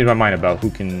 I changed my mind about who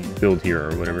can build here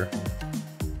or whatever.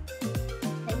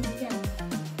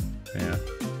 Yeah.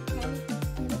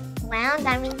 Brown,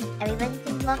 that means everybody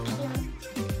can walk here.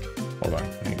 Hold on.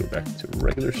 Let me go back to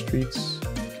regular streets.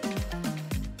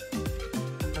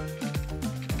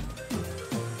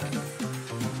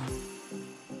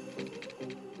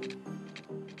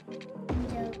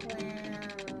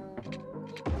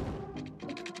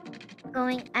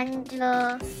 Going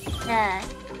under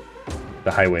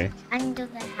The highway. under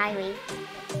the highway.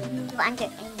 You go under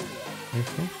anywhere.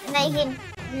 Mm-hmm. And then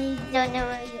you don't know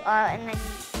where you are, and then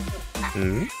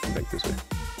you Come back this way.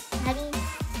 Daddy,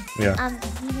 Yeah.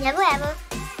 you never ever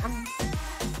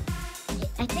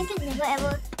I think it never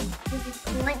ever did this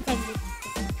once I did this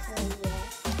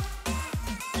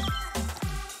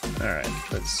Alright,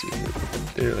 let's see here. Put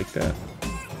it there like that.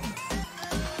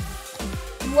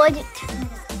 What?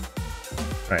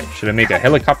 Alright, should I make a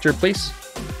helicopter place?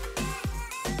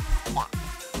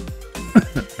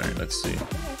 Alright, let's see.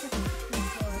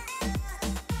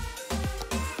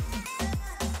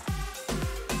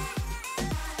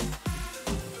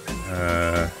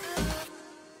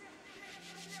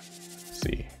 Let's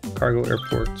see. Cargo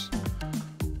airport.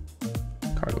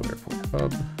 Cargo airport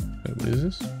hub. Wait, what is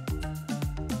this?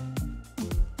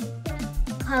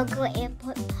 Cargo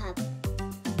airport hub.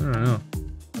 I don't know.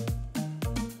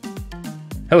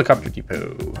 Helicopter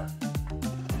depot.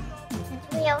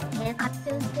 That's where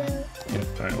helicopters go. Yeah,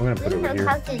 alright, we're gonna put it over here.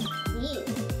 Helicopters do.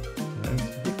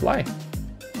 They fly.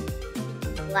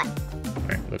 What?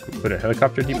 Alright, look, we put a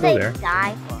helicopter What do depot they there.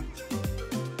 die for?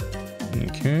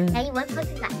 Okay. Daddy, one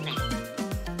person got me.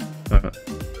 Uh-huh.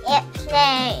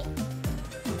 Airplane.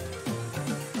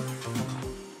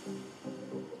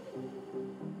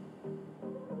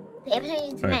 The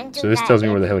airplane is meant Alright, to so this fly tells me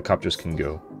where the in. helicopters can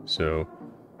go. So,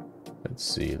 let's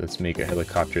see. Let's make a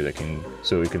helicopter that can,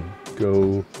 so we can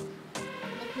go,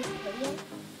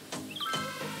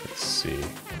 let's see.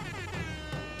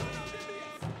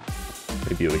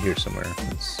 Maybe over here somewhere.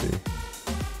 Let's see.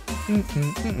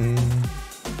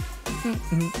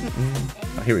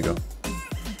 Oh, here we go.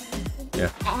 Yeah.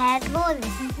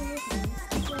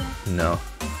 No. Alright,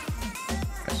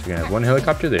 so we're gonna have one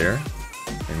helicopter there.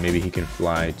 And maybe he can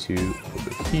fly to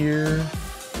over here.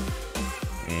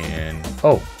 And,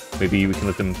 oh, maybe we can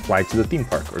let them fly to the theme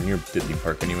park, or near the theme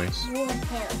park anyways.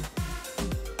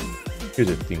 Here's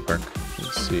a theme park.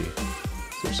 Let's see.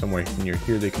 Is there somewhere near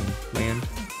here they can land?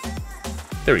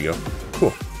 There we go.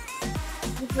 Cool.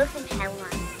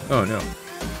 Oh, no.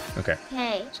 Okay.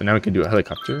 Okay. So now we can do a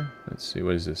helicopter. Let's see,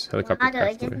 what is this? Helicopter Water, it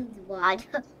just pathway. means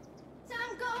water.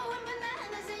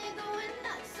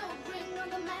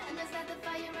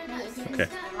 Okay.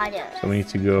 Water. So we need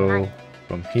to go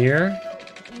from here.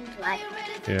 Means water.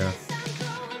 Yeah.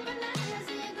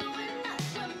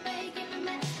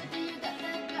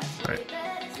 Alright.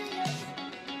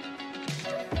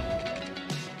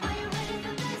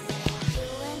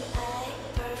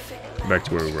 Back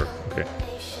to where we were. Okay.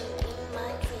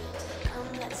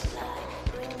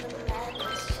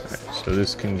 Alright, so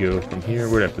this can go from here.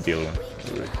 Where did I put the other one?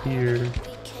 Over here.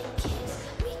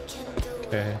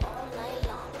 Okay.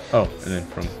 Oh, and then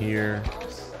from here.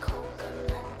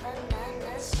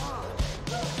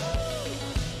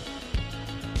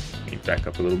 Let me back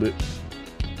up a little bit.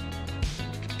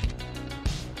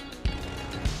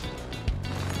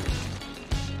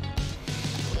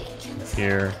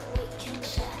 Here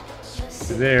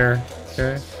to there,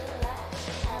 okay,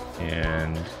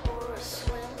 and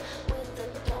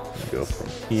go from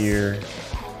here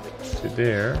to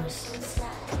there,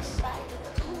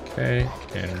 okay,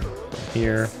 and from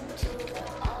here.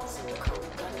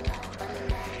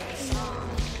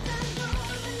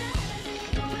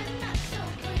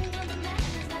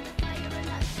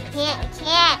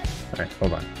 Can't. Alright,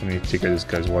 hold on. Let me take care of this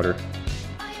guy's water.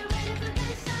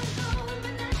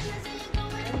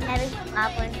 Every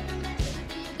goblin.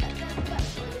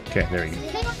 Okay, there we go. Do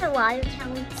they have the water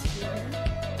tower too?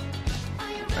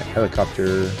 Right,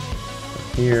 helicopter from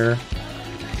here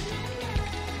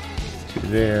to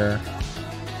there.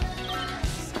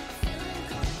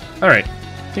 Alright,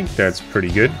 I think that's pretty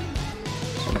good.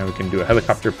 So now we can do a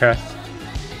helicopter path.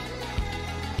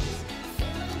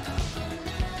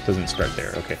 Doesn't start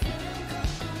there, okay.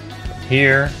 From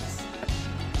here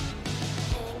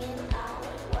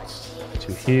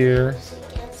to here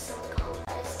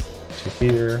to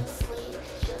here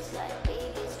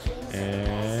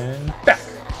and back.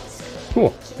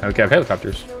 Cool. Now we can have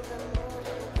helicopters.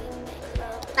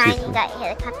 Finally got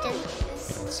helicopters.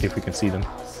 Yeah, let's see if we can see them.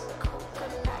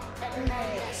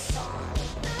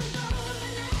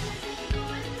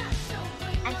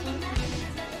 I can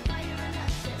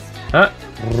Huh?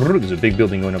 There's a big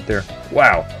building going up there.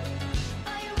 Wow.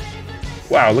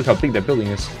 Wow, look how big that building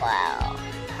is. Wow.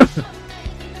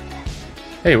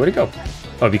 Hey, where'd it go?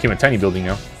 Oh, it became a tiny building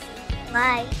now.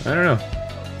 Why? I don't know.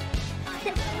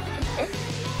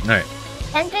 Alright.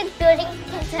 And big buildings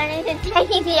can turn into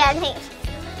tiny buildings.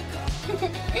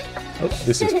 Oh,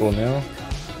 this is full now.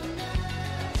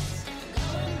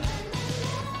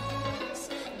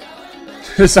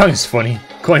 This song is funny.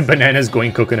 Going bananas,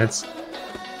 going coconuts.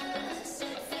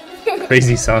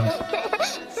 Crazy song.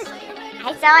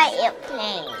 I saw an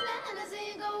airplane.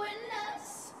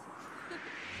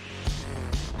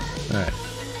 Alright.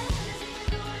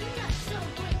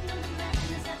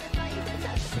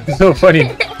 So funny.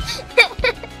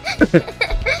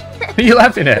 What are you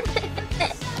laughing at?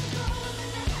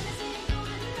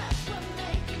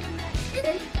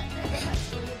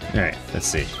 Alright, let's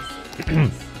see.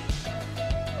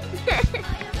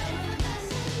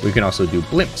 We can also do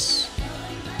blimps.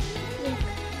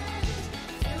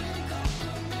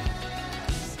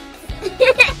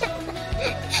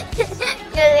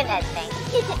 Look at that thing.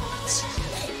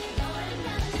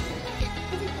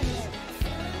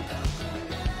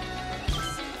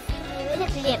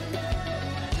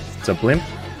 It's a blimp?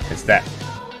 It's that.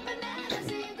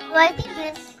 Well, I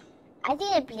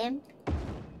think a blimp.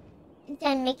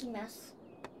 Instead of Mickey Mouse.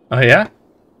 Oh yeah?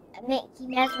 A Mickey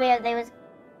Mouse where there was,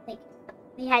 like,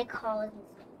 they had calls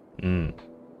and stuff.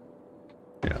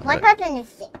 Yeah, One but- person is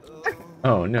sick.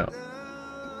 Oh no.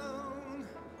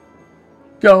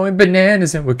 Going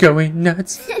bananas and we're going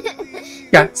nuts.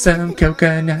 Got some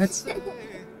coconuts.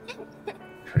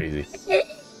 Crazy.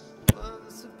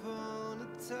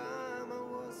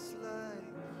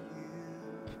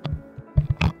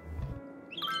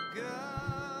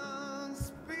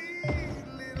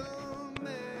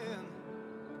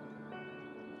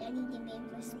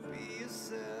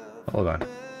 Hold on.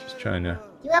 Just trying to...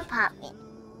 You are popping.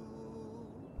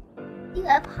 You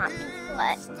are popping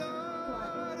what?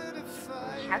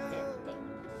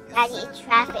 Daddy,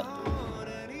 traffic.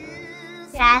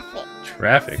 Traffic.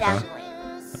 Traffic, huh?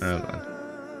 Subway. Hold on.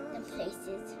 The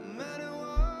places.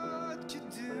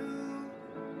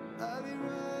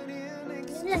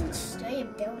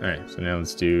 Alright, so now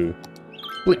let's do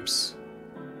blips.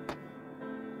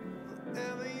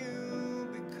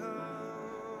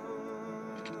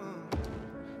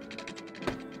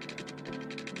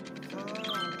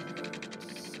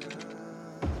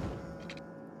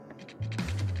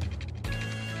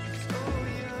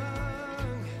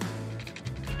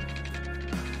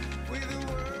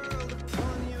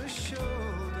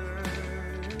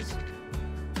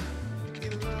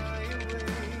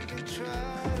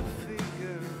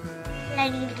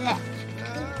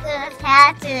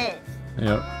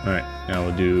 Yep. Alright, now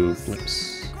we'll do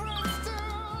blips.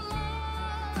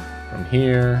 From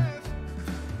here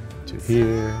to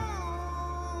here.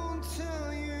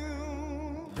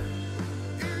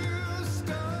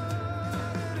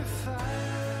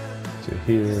 To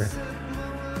here.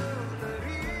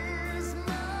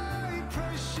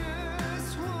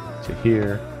 To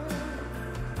here.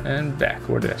 And back.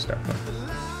 Where did I start from?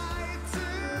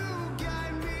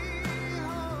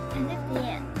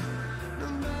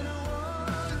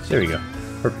 There we go.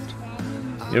 Perfect.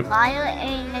 Yep.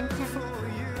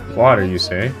 Water, you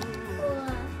say?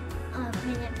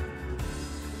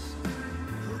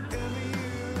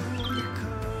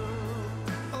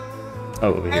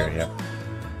 Oh, over here, yeah.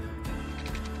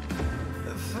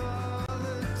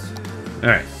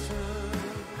 Alright.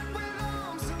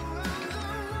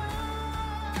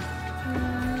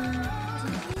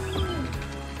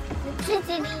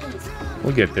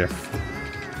 We'll get there.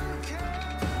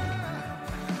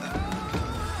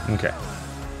 Okay.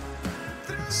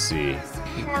 Let's see.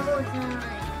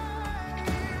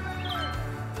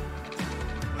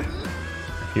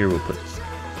 Here we'll put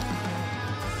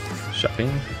shopping.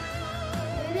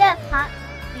 We have hot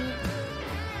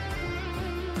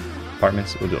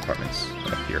Apartments? We'll do apartments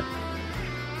up here.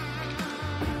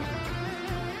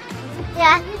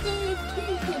 Yeah.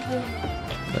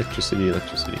 Electricity,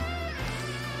 electricity.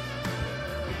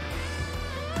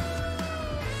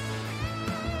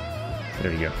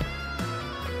 There you go.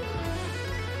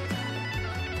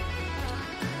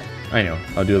 I know.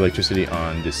 I'll do electricity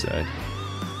on this side.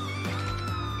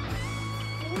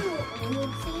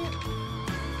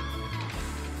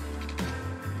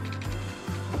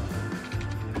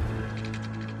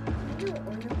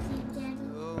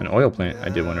 An oil plant. I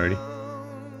did one already.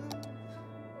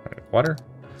 Alright, water.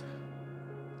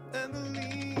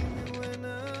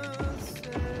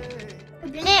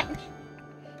 Blimp.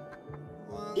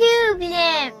 You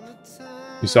blimp.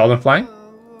 You saw them flying?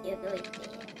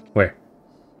 Where?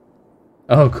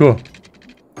 Oh, cool.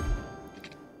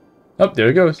 Oh, there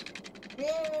it goes.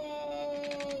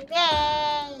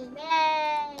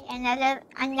 Another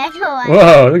one.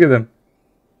 Whoa, look at them.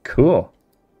 Cool.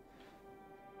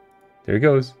 There it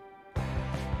goes. The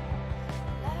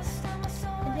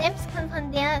blimps come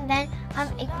from there and then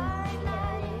it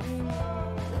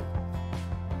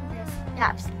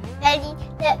stops. Daddy,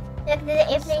 look,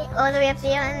 the airplane all the way up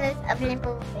there and there's a blimp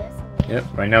over there. Yep,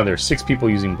 right now there are 6 people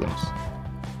using blimps.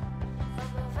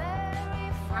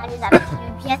 How did that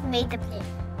you just made the blimp.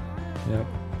 Yep.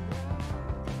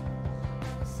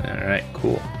 Alright,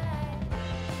 cool.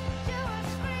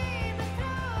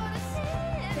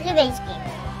 Look at base game.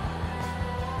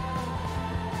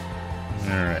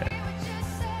 Alright.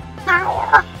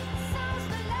 Fire!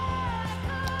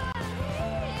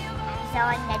 So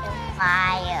another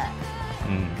fire.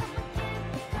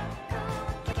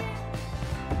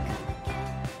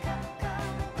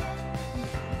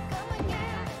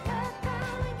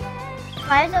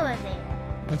 Fire's over there.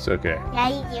 That's okay.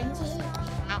 Daddy, don't you see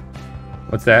that?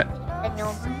 What's that? The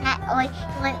normal hat, or you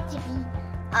want it to be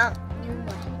new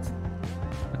ones?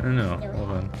 I don't know. Hold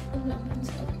on.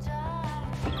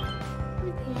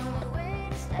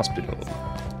 Hospital.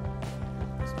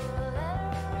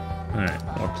 Alright,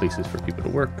 more places for people to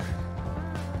work.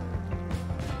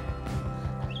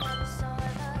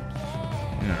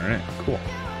 Alright, cool.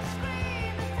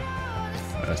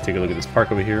 Let's take a look at this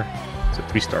park over here. It's a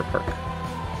 3-star park.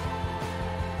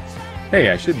 Hey,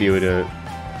 I should be able to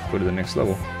go to the next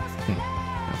level.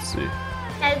 Let's see.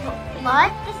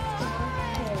 What?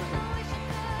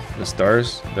 The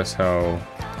stars? That's how...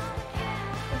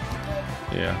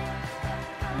 Yeah.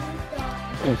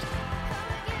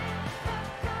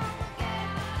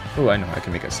 Oh, I know. I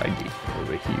can make a side gate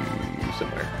over here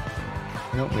somewhere.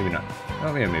 No, maybe not.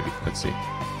 Oh, yeah, maybe. Let's see.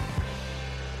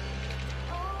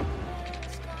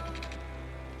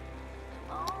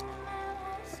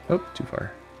 Oh, too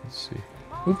far. Let's see.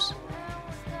 Oops.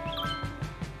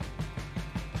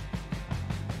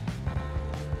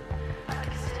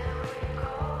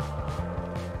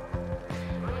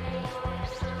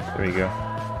 There you go.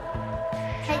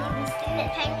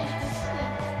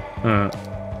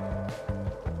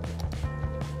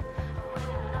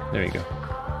 There you go.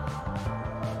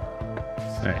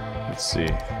 Alright, let's see.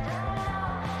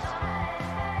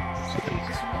 So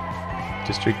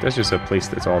district, that's just a place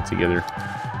that's all together.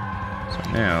 So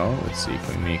now, let's see,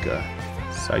 can we make a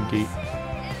side gate?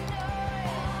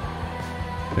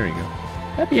 There you go.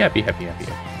 Happy, happy, happy, happy,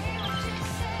 happy.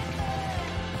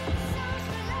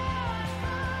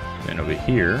 And over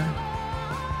here,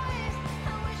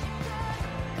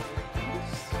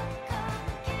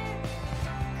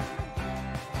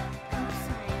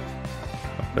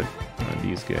 I'll put one of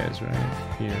these guys right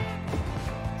here.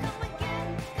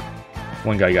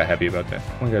 One guy got happy about that.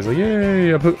 One guy's like,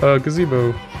 yay, I put a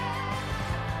gazebo.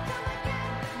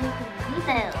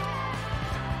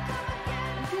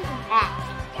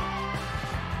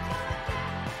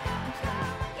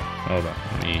 Hold on,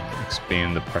 let me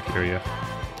expand the park area.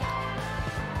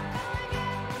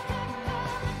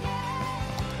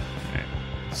 Alright,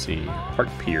 let's see, park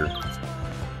pier.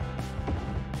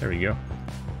 There we go.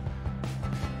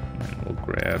 And we'll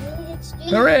grab.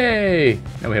 Hooray!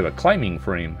 Now we have a climbing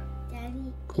frame.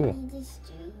 Cool.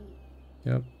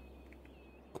 Yep.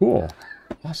 Cool.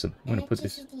 Awesome. I'm gonna put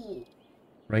this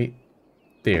right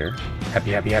there.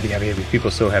 Happy, happy, happy, happy, happy.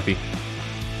 People so happy.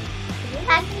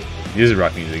 This is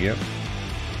rock music, yep.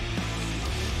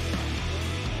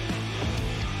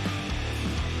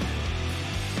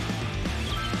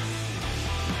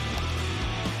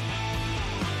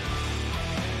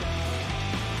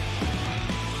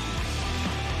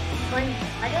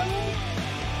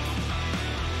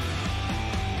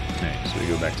 Alright, so we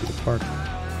go back to the park.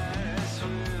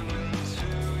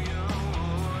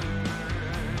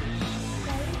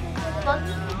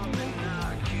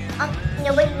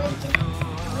 Nobody will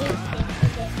just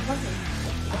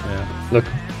Look,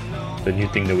 the new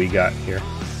thing that we got here.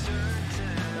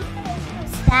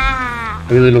 Stop.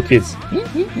 Look at the little kids. Stop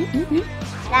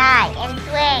and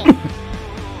swing.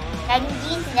 And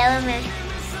use no motion.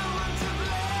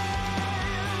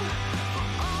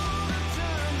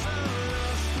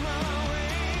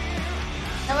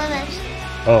 No motion.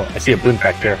 Oh, I see a blimp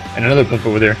back there, and another blimp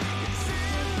over there.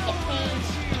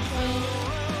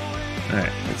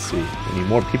 Alright, let's see. We need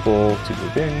more people to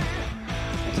move in.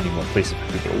 We need more places for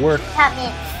people to work. Top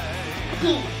it.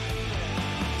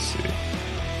 Let's see.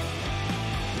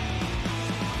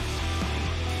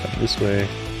 Come this way.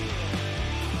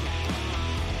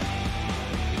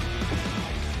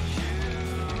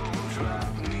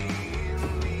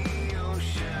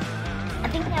 I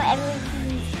think now everyone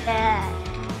sees the.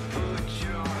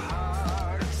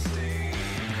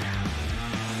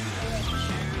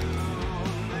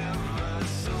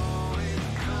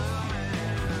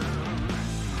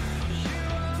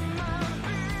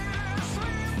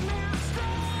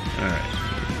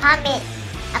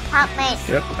 Apartment.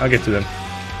 Yep, I'll get to them.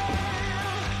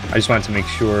 I just wanted to make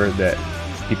sure that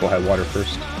people had water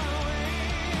first.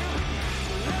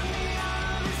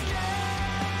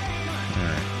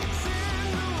 Alright.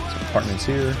 Some apartments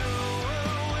here.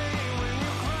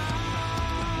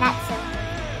 Not so.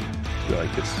 I feel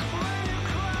like this.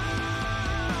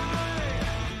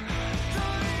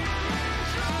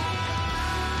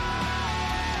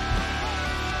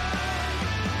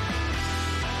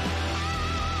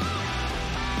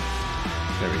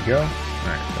 There we go.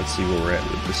 Alright, let's see where we're at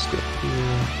with this stuff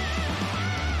here.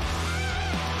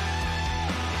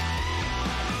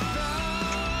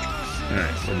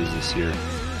 Alright, what is this here?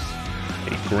 A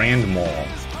grand mall.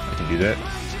 I can do that.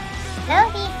 No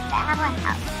need to have a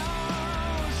house.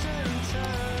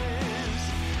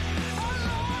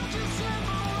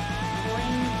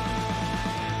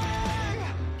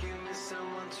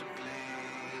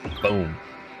 Boom.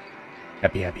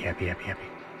 Happy, happy, happy, happy, happy.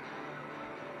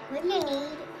 What do you need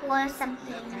for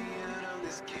something?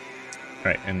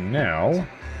 Alright, and now...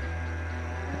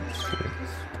 let's see.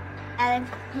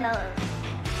 No.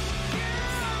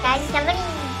 Daddy, somebody...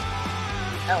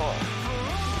 Oh.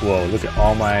 Whoa, look at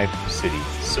all my city.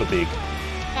 So big.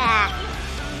 Yeah.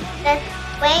 The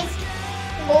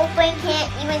whole brain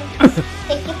can't even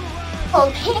take a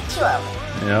full picture of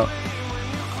it. Yep.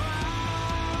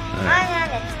 Alright,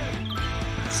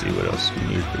 Oh, let's see what else we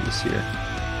need for this here.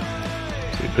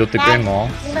 So we built the Grand Mall.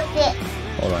 Look at this.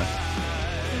 Hold on.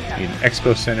 We need an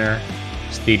expo center,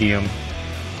 stadium,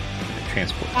 and a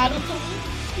transport. Daddy, can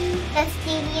you do the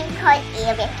stadium called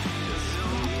Eric?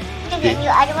 And then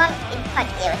your other one is called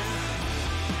Eric.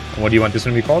 And what do you want this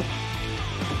one to be called?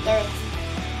 Eric.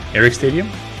 Eric Stadium?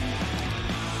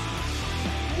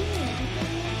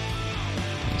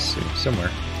 Let's see,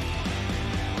 somewhere.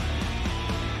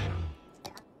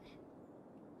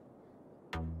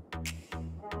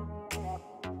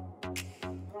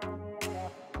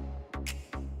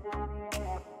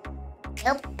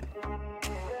 Nope.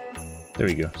 There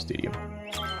we go, stadium.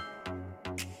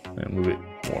 And move it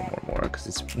more, because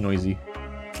it's noisy.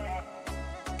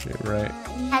 Okay, right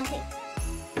You have to.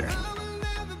 there.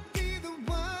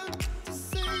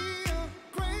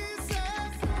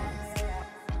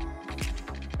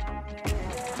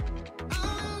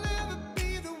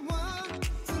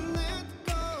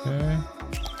 Okay.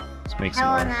 Let's make some How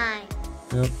more. am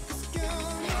I? Yep.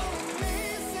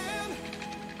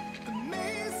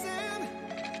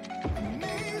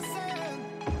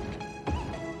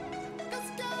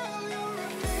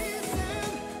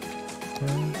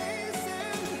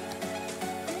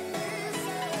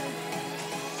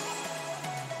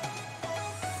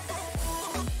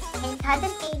 And call the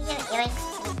stadium Eric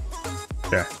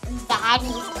There.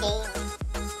 Daddy's Stadium.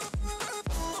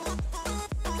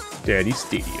 Daddy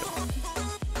Stadium.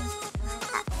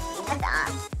 That's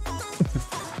awesome.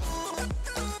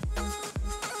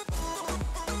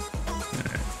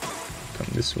 Come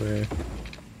this way.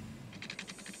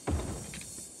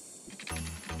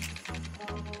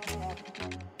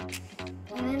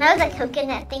 You know the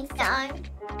coconut thing song?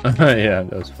 Yeah,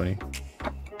 that was funny.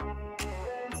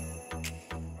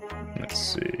 Let's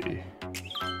see.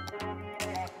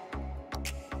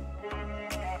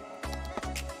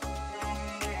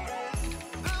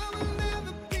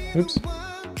 Oops.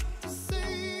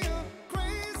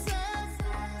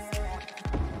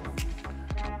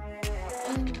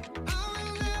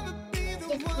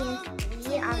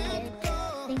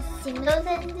 Singles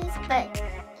in this, but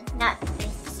it's not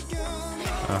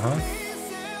Uh-huh.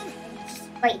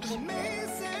 right.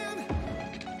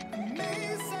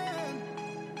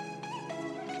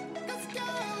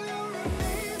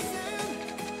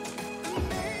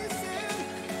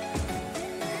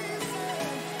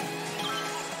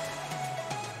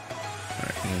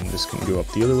 And this can go up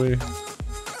the other way.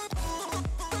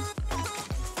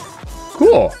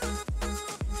 Cool.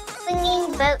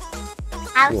 Swinging boat.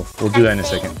 House. Cool. We'll do that in a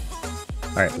second. something.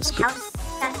 All right, let's go.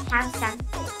 House something.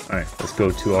 All right, let's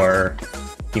go to our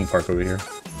theme park over here.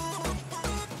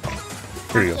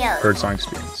 Here we go. Yeah. Birdsong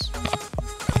experience. All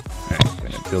right, I'm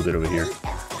gonna build it over here. Lisa.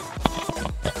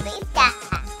 Yeah.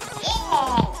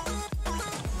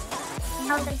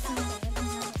 House of something.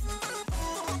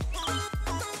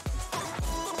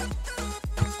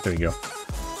 There we go.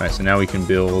 All right, so now we can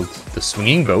build the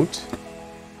swinging boat.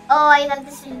 Oh, I love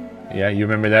this one. Yeah, you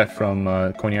remember that from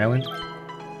Coney Island?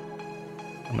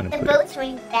 I'm gonna The put boat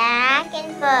swings back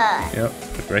and forth. it. Yep,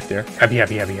 put it right there. Happy,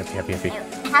 happy, happy, happy, happy, happy.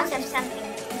 House of something.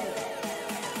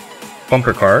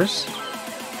 Bumper cars.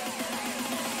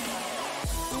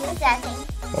 What's that thing?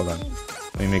 Hold on.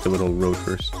 Let me make a little road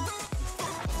first.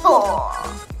 Four.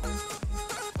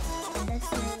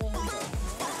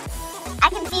 I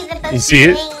can see the boat You see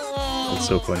it? swinging. That's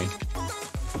so funny.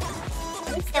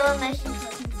 It's slow motion.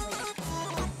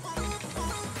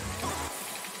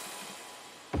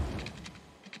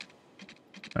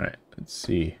 All right, let's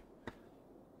see.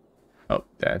 Oh,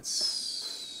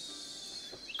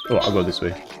 that's. Oh, I'll go this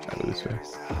way. I'll go this way.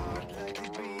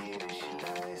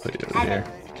 Put it over there.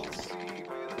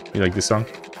 You like this song?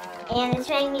 And it's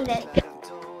raining the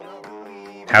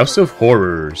House of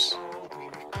Horrors.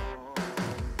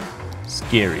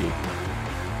 Scary.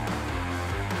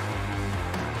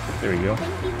 There we go.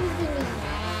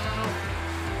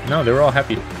 No, they were all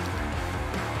happy.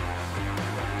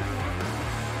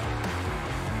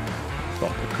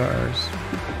 Bumper cars.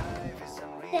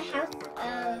 the house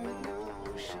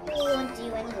who wants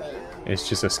you anyway. It's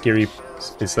just a scary.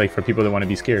 It's like for people that want to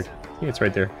be scared. Yeah, it's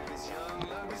right there.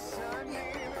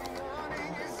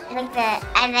 I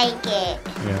like it.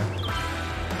 Yeah.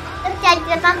 Look at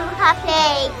the bumper car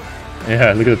play.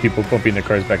 Yeah, look at the people pumping their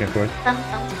cars back and forth. Bump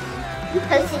bump.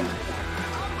 Posting.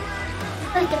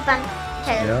 Post the bump to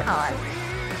the Yeah. car.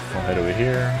 We'll head over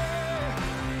here.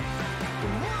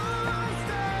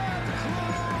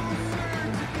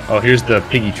 Oh, here's the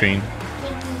piggy train.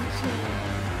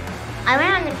 I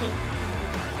went on the pig.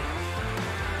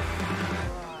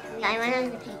 Yeah, I went on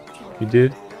the pig train. You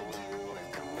did?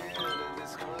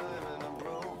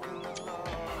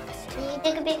 You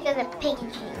take a picture of the piggy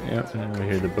train. Yep, and over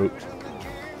here the boat.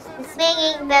 The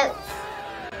swinging boat.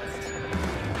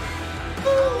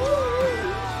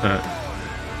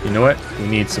 You know what? We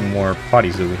need some more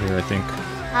potties over here, I think.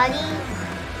 Potty?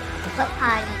 What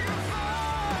potty?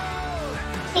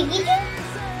 Piggy train?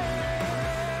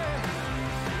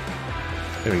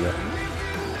 There we go.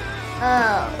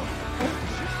 Oh.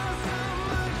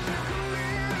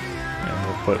 And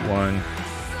we'll put one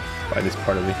by this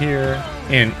part over here,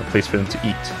 and a place for them to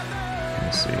eat. Let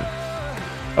me see.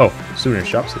 Oh, souvenir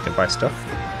shops, they can buy stuff.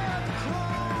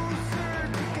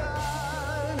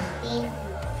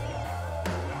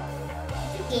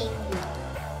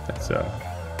 That's a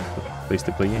place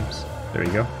to play games. There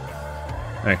you go.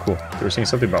 Alright, cool. They were saying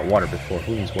something about water before.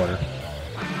 Who needs water?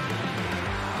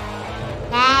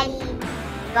 Daddy.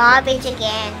 Garbage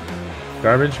again.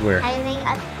 Garbage? Where? I think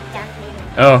up down here.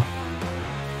 Oh.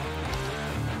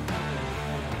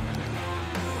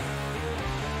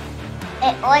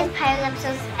 It always piles up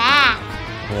so fast.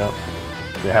 Yep.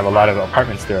 They have a lot of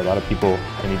apartments there. A lot of people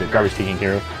that need their garbage taken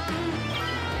care of.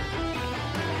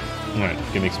 Alright,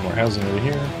 we can make some more housing over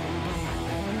here.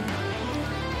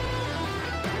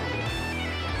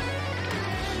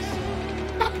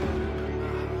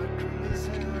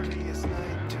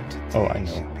 Oh, I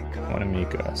know. I want to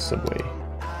make a subway.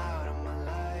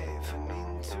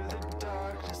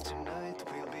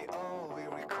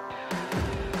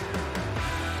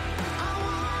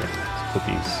 Okay, let's put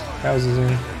these houses in.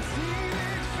 And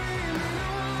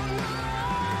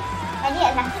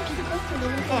yeah, that's what people can do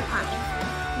with their apartments.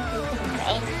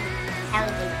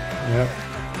 Houses. Yep.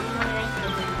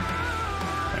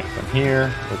 Alright, from here,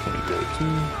 where can we go to?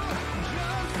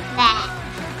 That.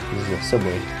 This is a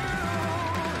subway.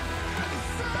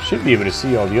 I should be able to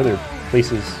see all the other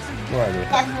places. Where are they?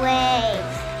 Subways.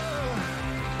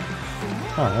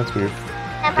 Oh, that's weird.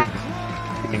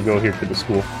 We can go here to the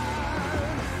school.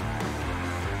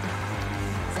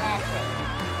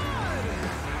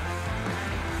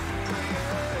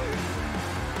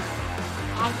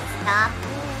 Stop.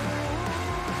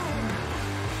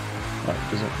 Oh,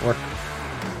 it doesn't work.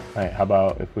 Alright, how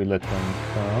about if we let them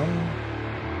come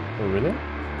over there?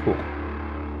 Cool.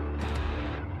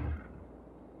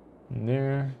 And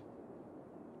there.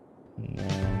 And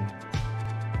then,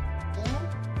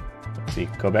 let's see,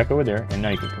 go back over there, and now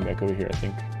you can come back over here, I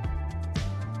think.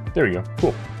 There we go.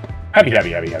 Cool. Happy, happy,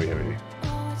 happy, happy, happy.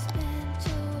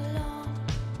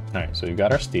 Alright, so we've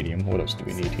got our stadium. What else do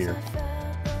we need here?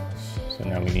 So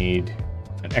now we need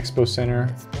an expo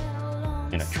center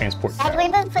and a transport I tower.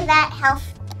 waited for that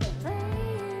health.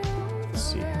 Let's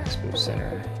see, expo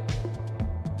center.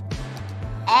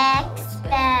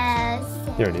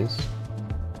 Expo. There it is.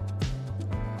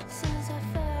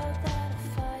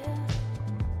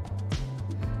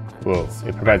 Whoa,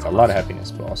 it provides a lot of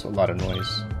happiness, but also a lot of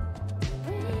noise.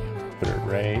 Put it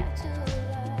right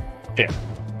there.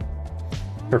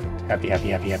 Perfect. Happy, happy,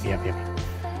 happy, happy, happy, happy.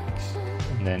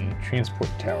 And then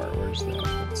transport tower, where's that?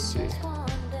 Let's see.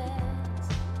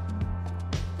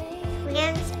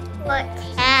 Transport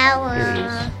tower. Here it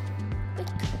is.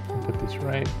 Put this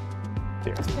right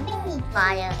there. I think we need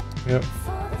fire. Yep.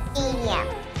 Yeah.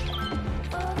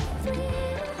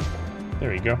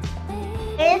 There we go.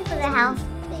 Here's for the house.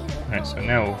 Alright, so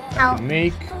now I can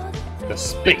make the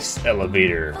space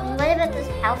elevator. What about this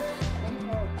house?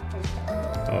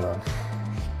 Hold on.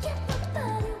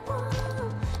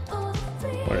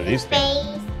 What are these things?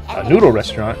 Space. A noodle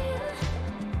restaurant.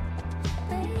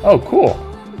 Oh, cool.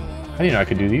 I didn't know I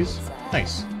could do these.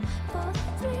 Nice.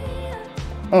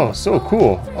 Oh, so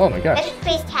cool. Oh my gosh. That's a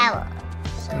space tower.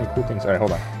 So many cool things. Alright,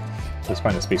 hold on. Let's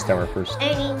find the space tower first.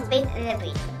 I need space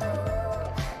elevator.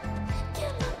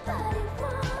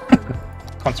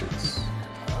 Concerts.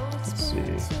 Let's see.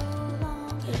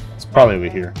 It's probably over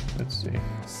here. Let's see.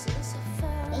 Space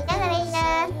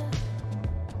elevator.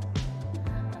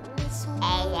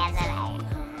 Elevator.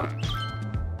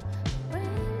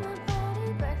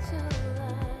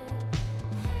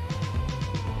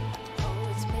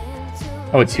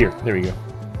 Oh, it's here. There we go.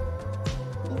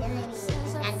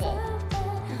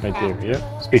 Right there. Yep.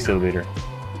 Space elevator.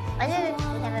 What does the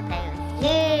space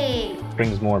elevator do?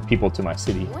 Brings more people to my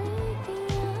city.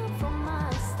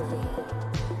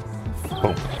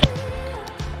 Boom.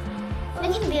 We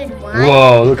can build one.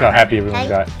 Whoa, look how happy everyone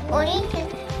got. Only can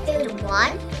build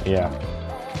one. Yeah.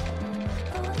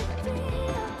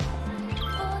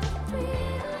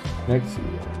 Next.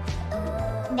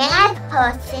 Mad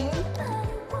person.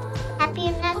 Happy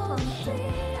mad person.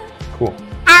 Cool.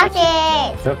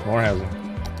 Houses. Yep, more housing.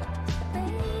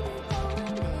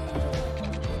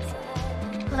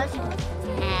 Person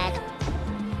mad.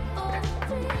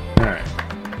 Alright.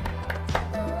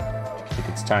 I think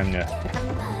it's time to...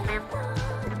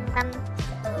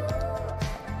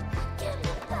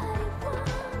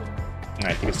 I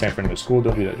think it's time for another school.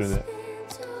 Don't do that, do that.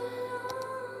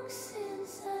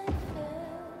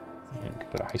 And we can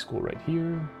put a high school right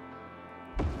here.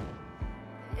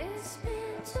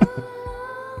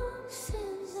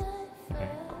 Okay,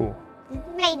 cool. This is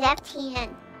my left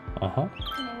hand. Uh-huh.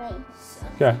 My right.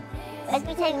 Okay. Let's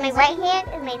pretend my right hand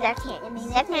is my left hand, and my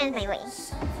left hand is my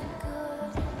right.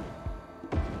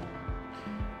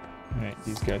 Alright,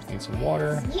 these guys need some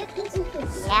water. You can do the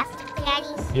left,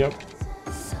 Daddy. Yep.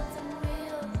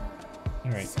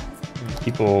 Alright.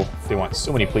 People, they want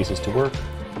so many places to work.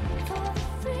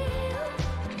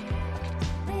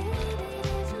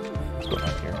 What's going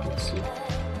on here? Let's see.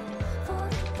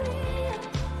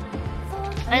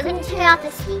 I'm going to turn off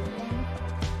the sleep then.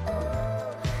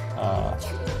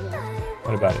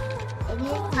 What about it? I need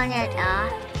to turn it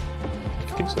off. I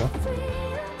think so.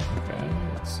 Okay,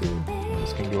 let's see.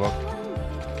 This can go up.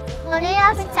 Turn it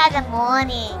off inside the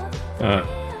morning. Alright,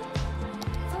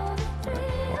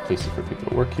 more places for people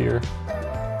to work here.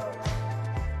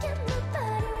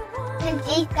 And it's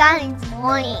Skylines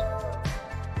morning.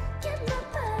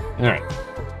 Alright.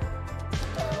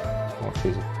 More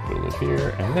places for people to live here.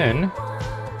 And then,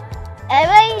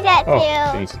 Everybody's at oh,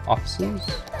 they need some offices.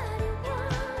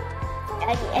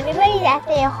 everybody's at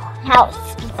their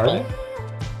house. Are they?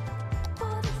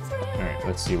 Alright,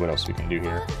 let's see what else we can do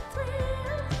here.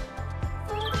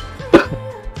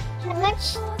 How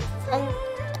much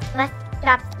bus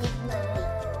stops did you make?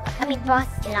 I mean bus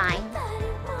line.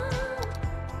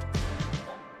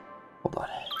 Hold on.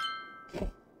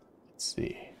 Let's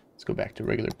see. Let's go back to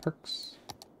regular perks.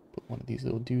 Put one of these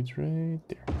little dudes right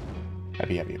there.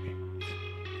 Happy, happy, happy.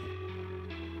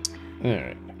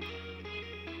 Alright.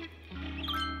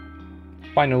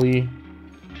 Finally,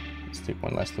 let's take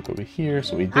one last look over here.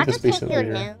 So we did the space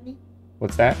elevator.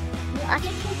 What's that? I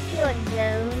can take you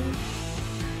alone.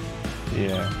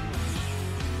 Yeah.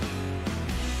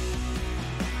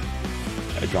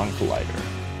 Hadron Collider.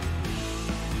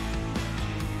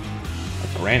 A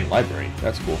grand library.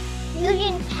 That's cool.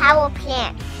 Fusion power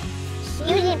plant.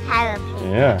 Fusion power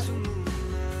plant. Yeah.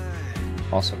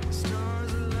 Awesome.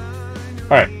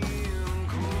 Alright.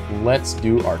 Let's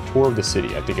do our tour of the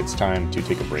city. I think it's time to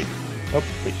take a break. Oh,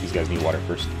 wait, these guys need water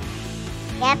first.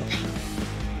 Yep.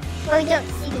 Well, we don't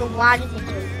see the water to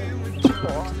do it.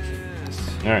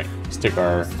 Alright, let's take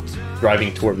our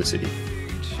driving tour of the city.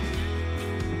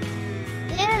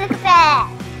 Look at that.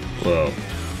 Whoa.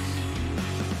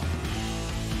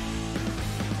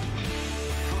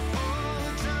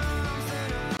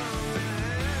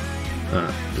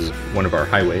 This is one of our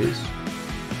highways.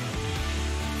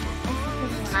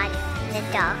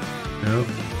 Monumental. Nope.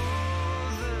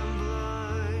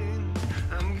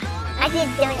 I did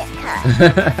donut car.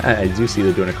 I do see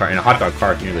the donut car and a hot dog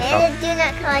car near the top. There's a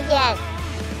donut car again.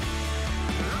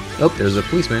 Oh, there's a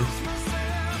policeman.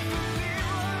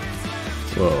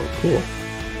 Whoa, cool.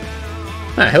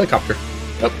 Ah, helicopter.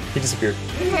 Oh, he disappeared.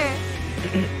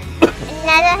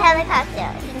 Another helicopter.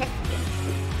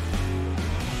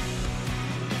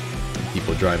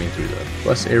 People driving through the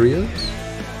bus areas.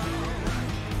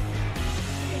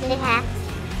 Yeah.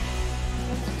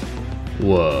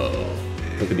 Whoa.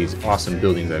 Look at these awesome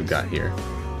buildings I've got here.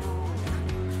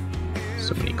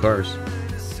 So many cars.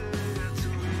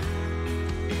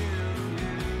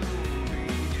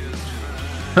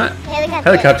 Huh.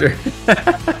 Helicopter.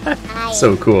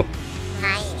 So cool.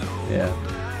 Yeah.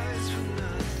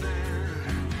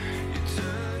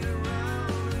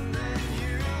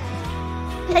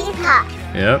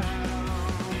 Yep.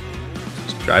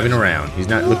 Just driving around. He's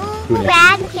not doing it.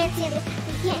 Brad, we can't do this.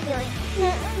 We can't do it.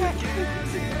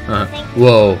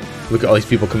 Whoa. Look at all these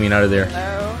people coming out of there.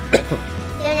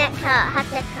 Donut car, hot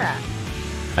dog car.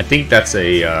 I think that's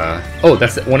a, oh,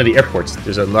 that's one of the airports.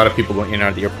 There's a lot of people going in and out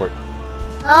of the airport.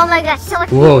 Oh my gosh, so much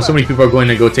Whoa, people. so many people are going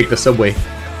to go take the subway.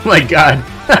 Oh my god.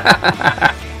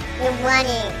 They're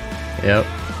running. Yep.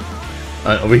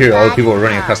 Over here, all the people are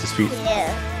running across the street.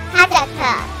 Hot dog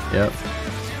car. Yep.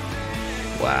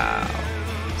 Wow.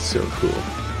 So cool.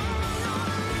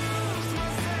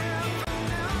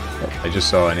 Oh, I just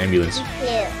saw an ambulance.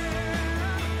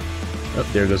 Oh,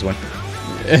 there goes one.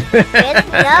 Where's it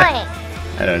going?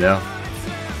 I don't know.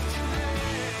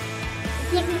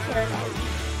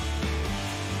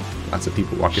 Lots of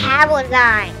people walking. Power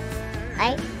line,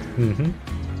 right? Mm-hmm.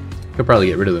 Could probably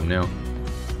get rid of them now.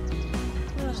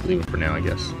 Just leave them for now, I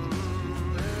guess.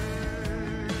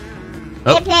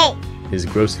 Oh, is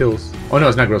Gross Hills. Oh no,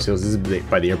 it's not Gross Hills. This is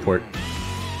by the airport.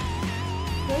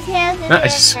 I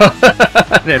just saw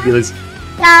an ambulance.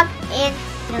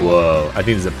 Whoa, I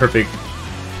think this is a perfect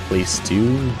place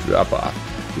to drop off.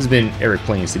 This has been Eric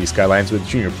playing City Skylines with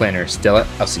Junior Planner Stella.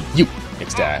 I'll see you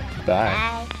next time.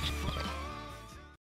 Bye.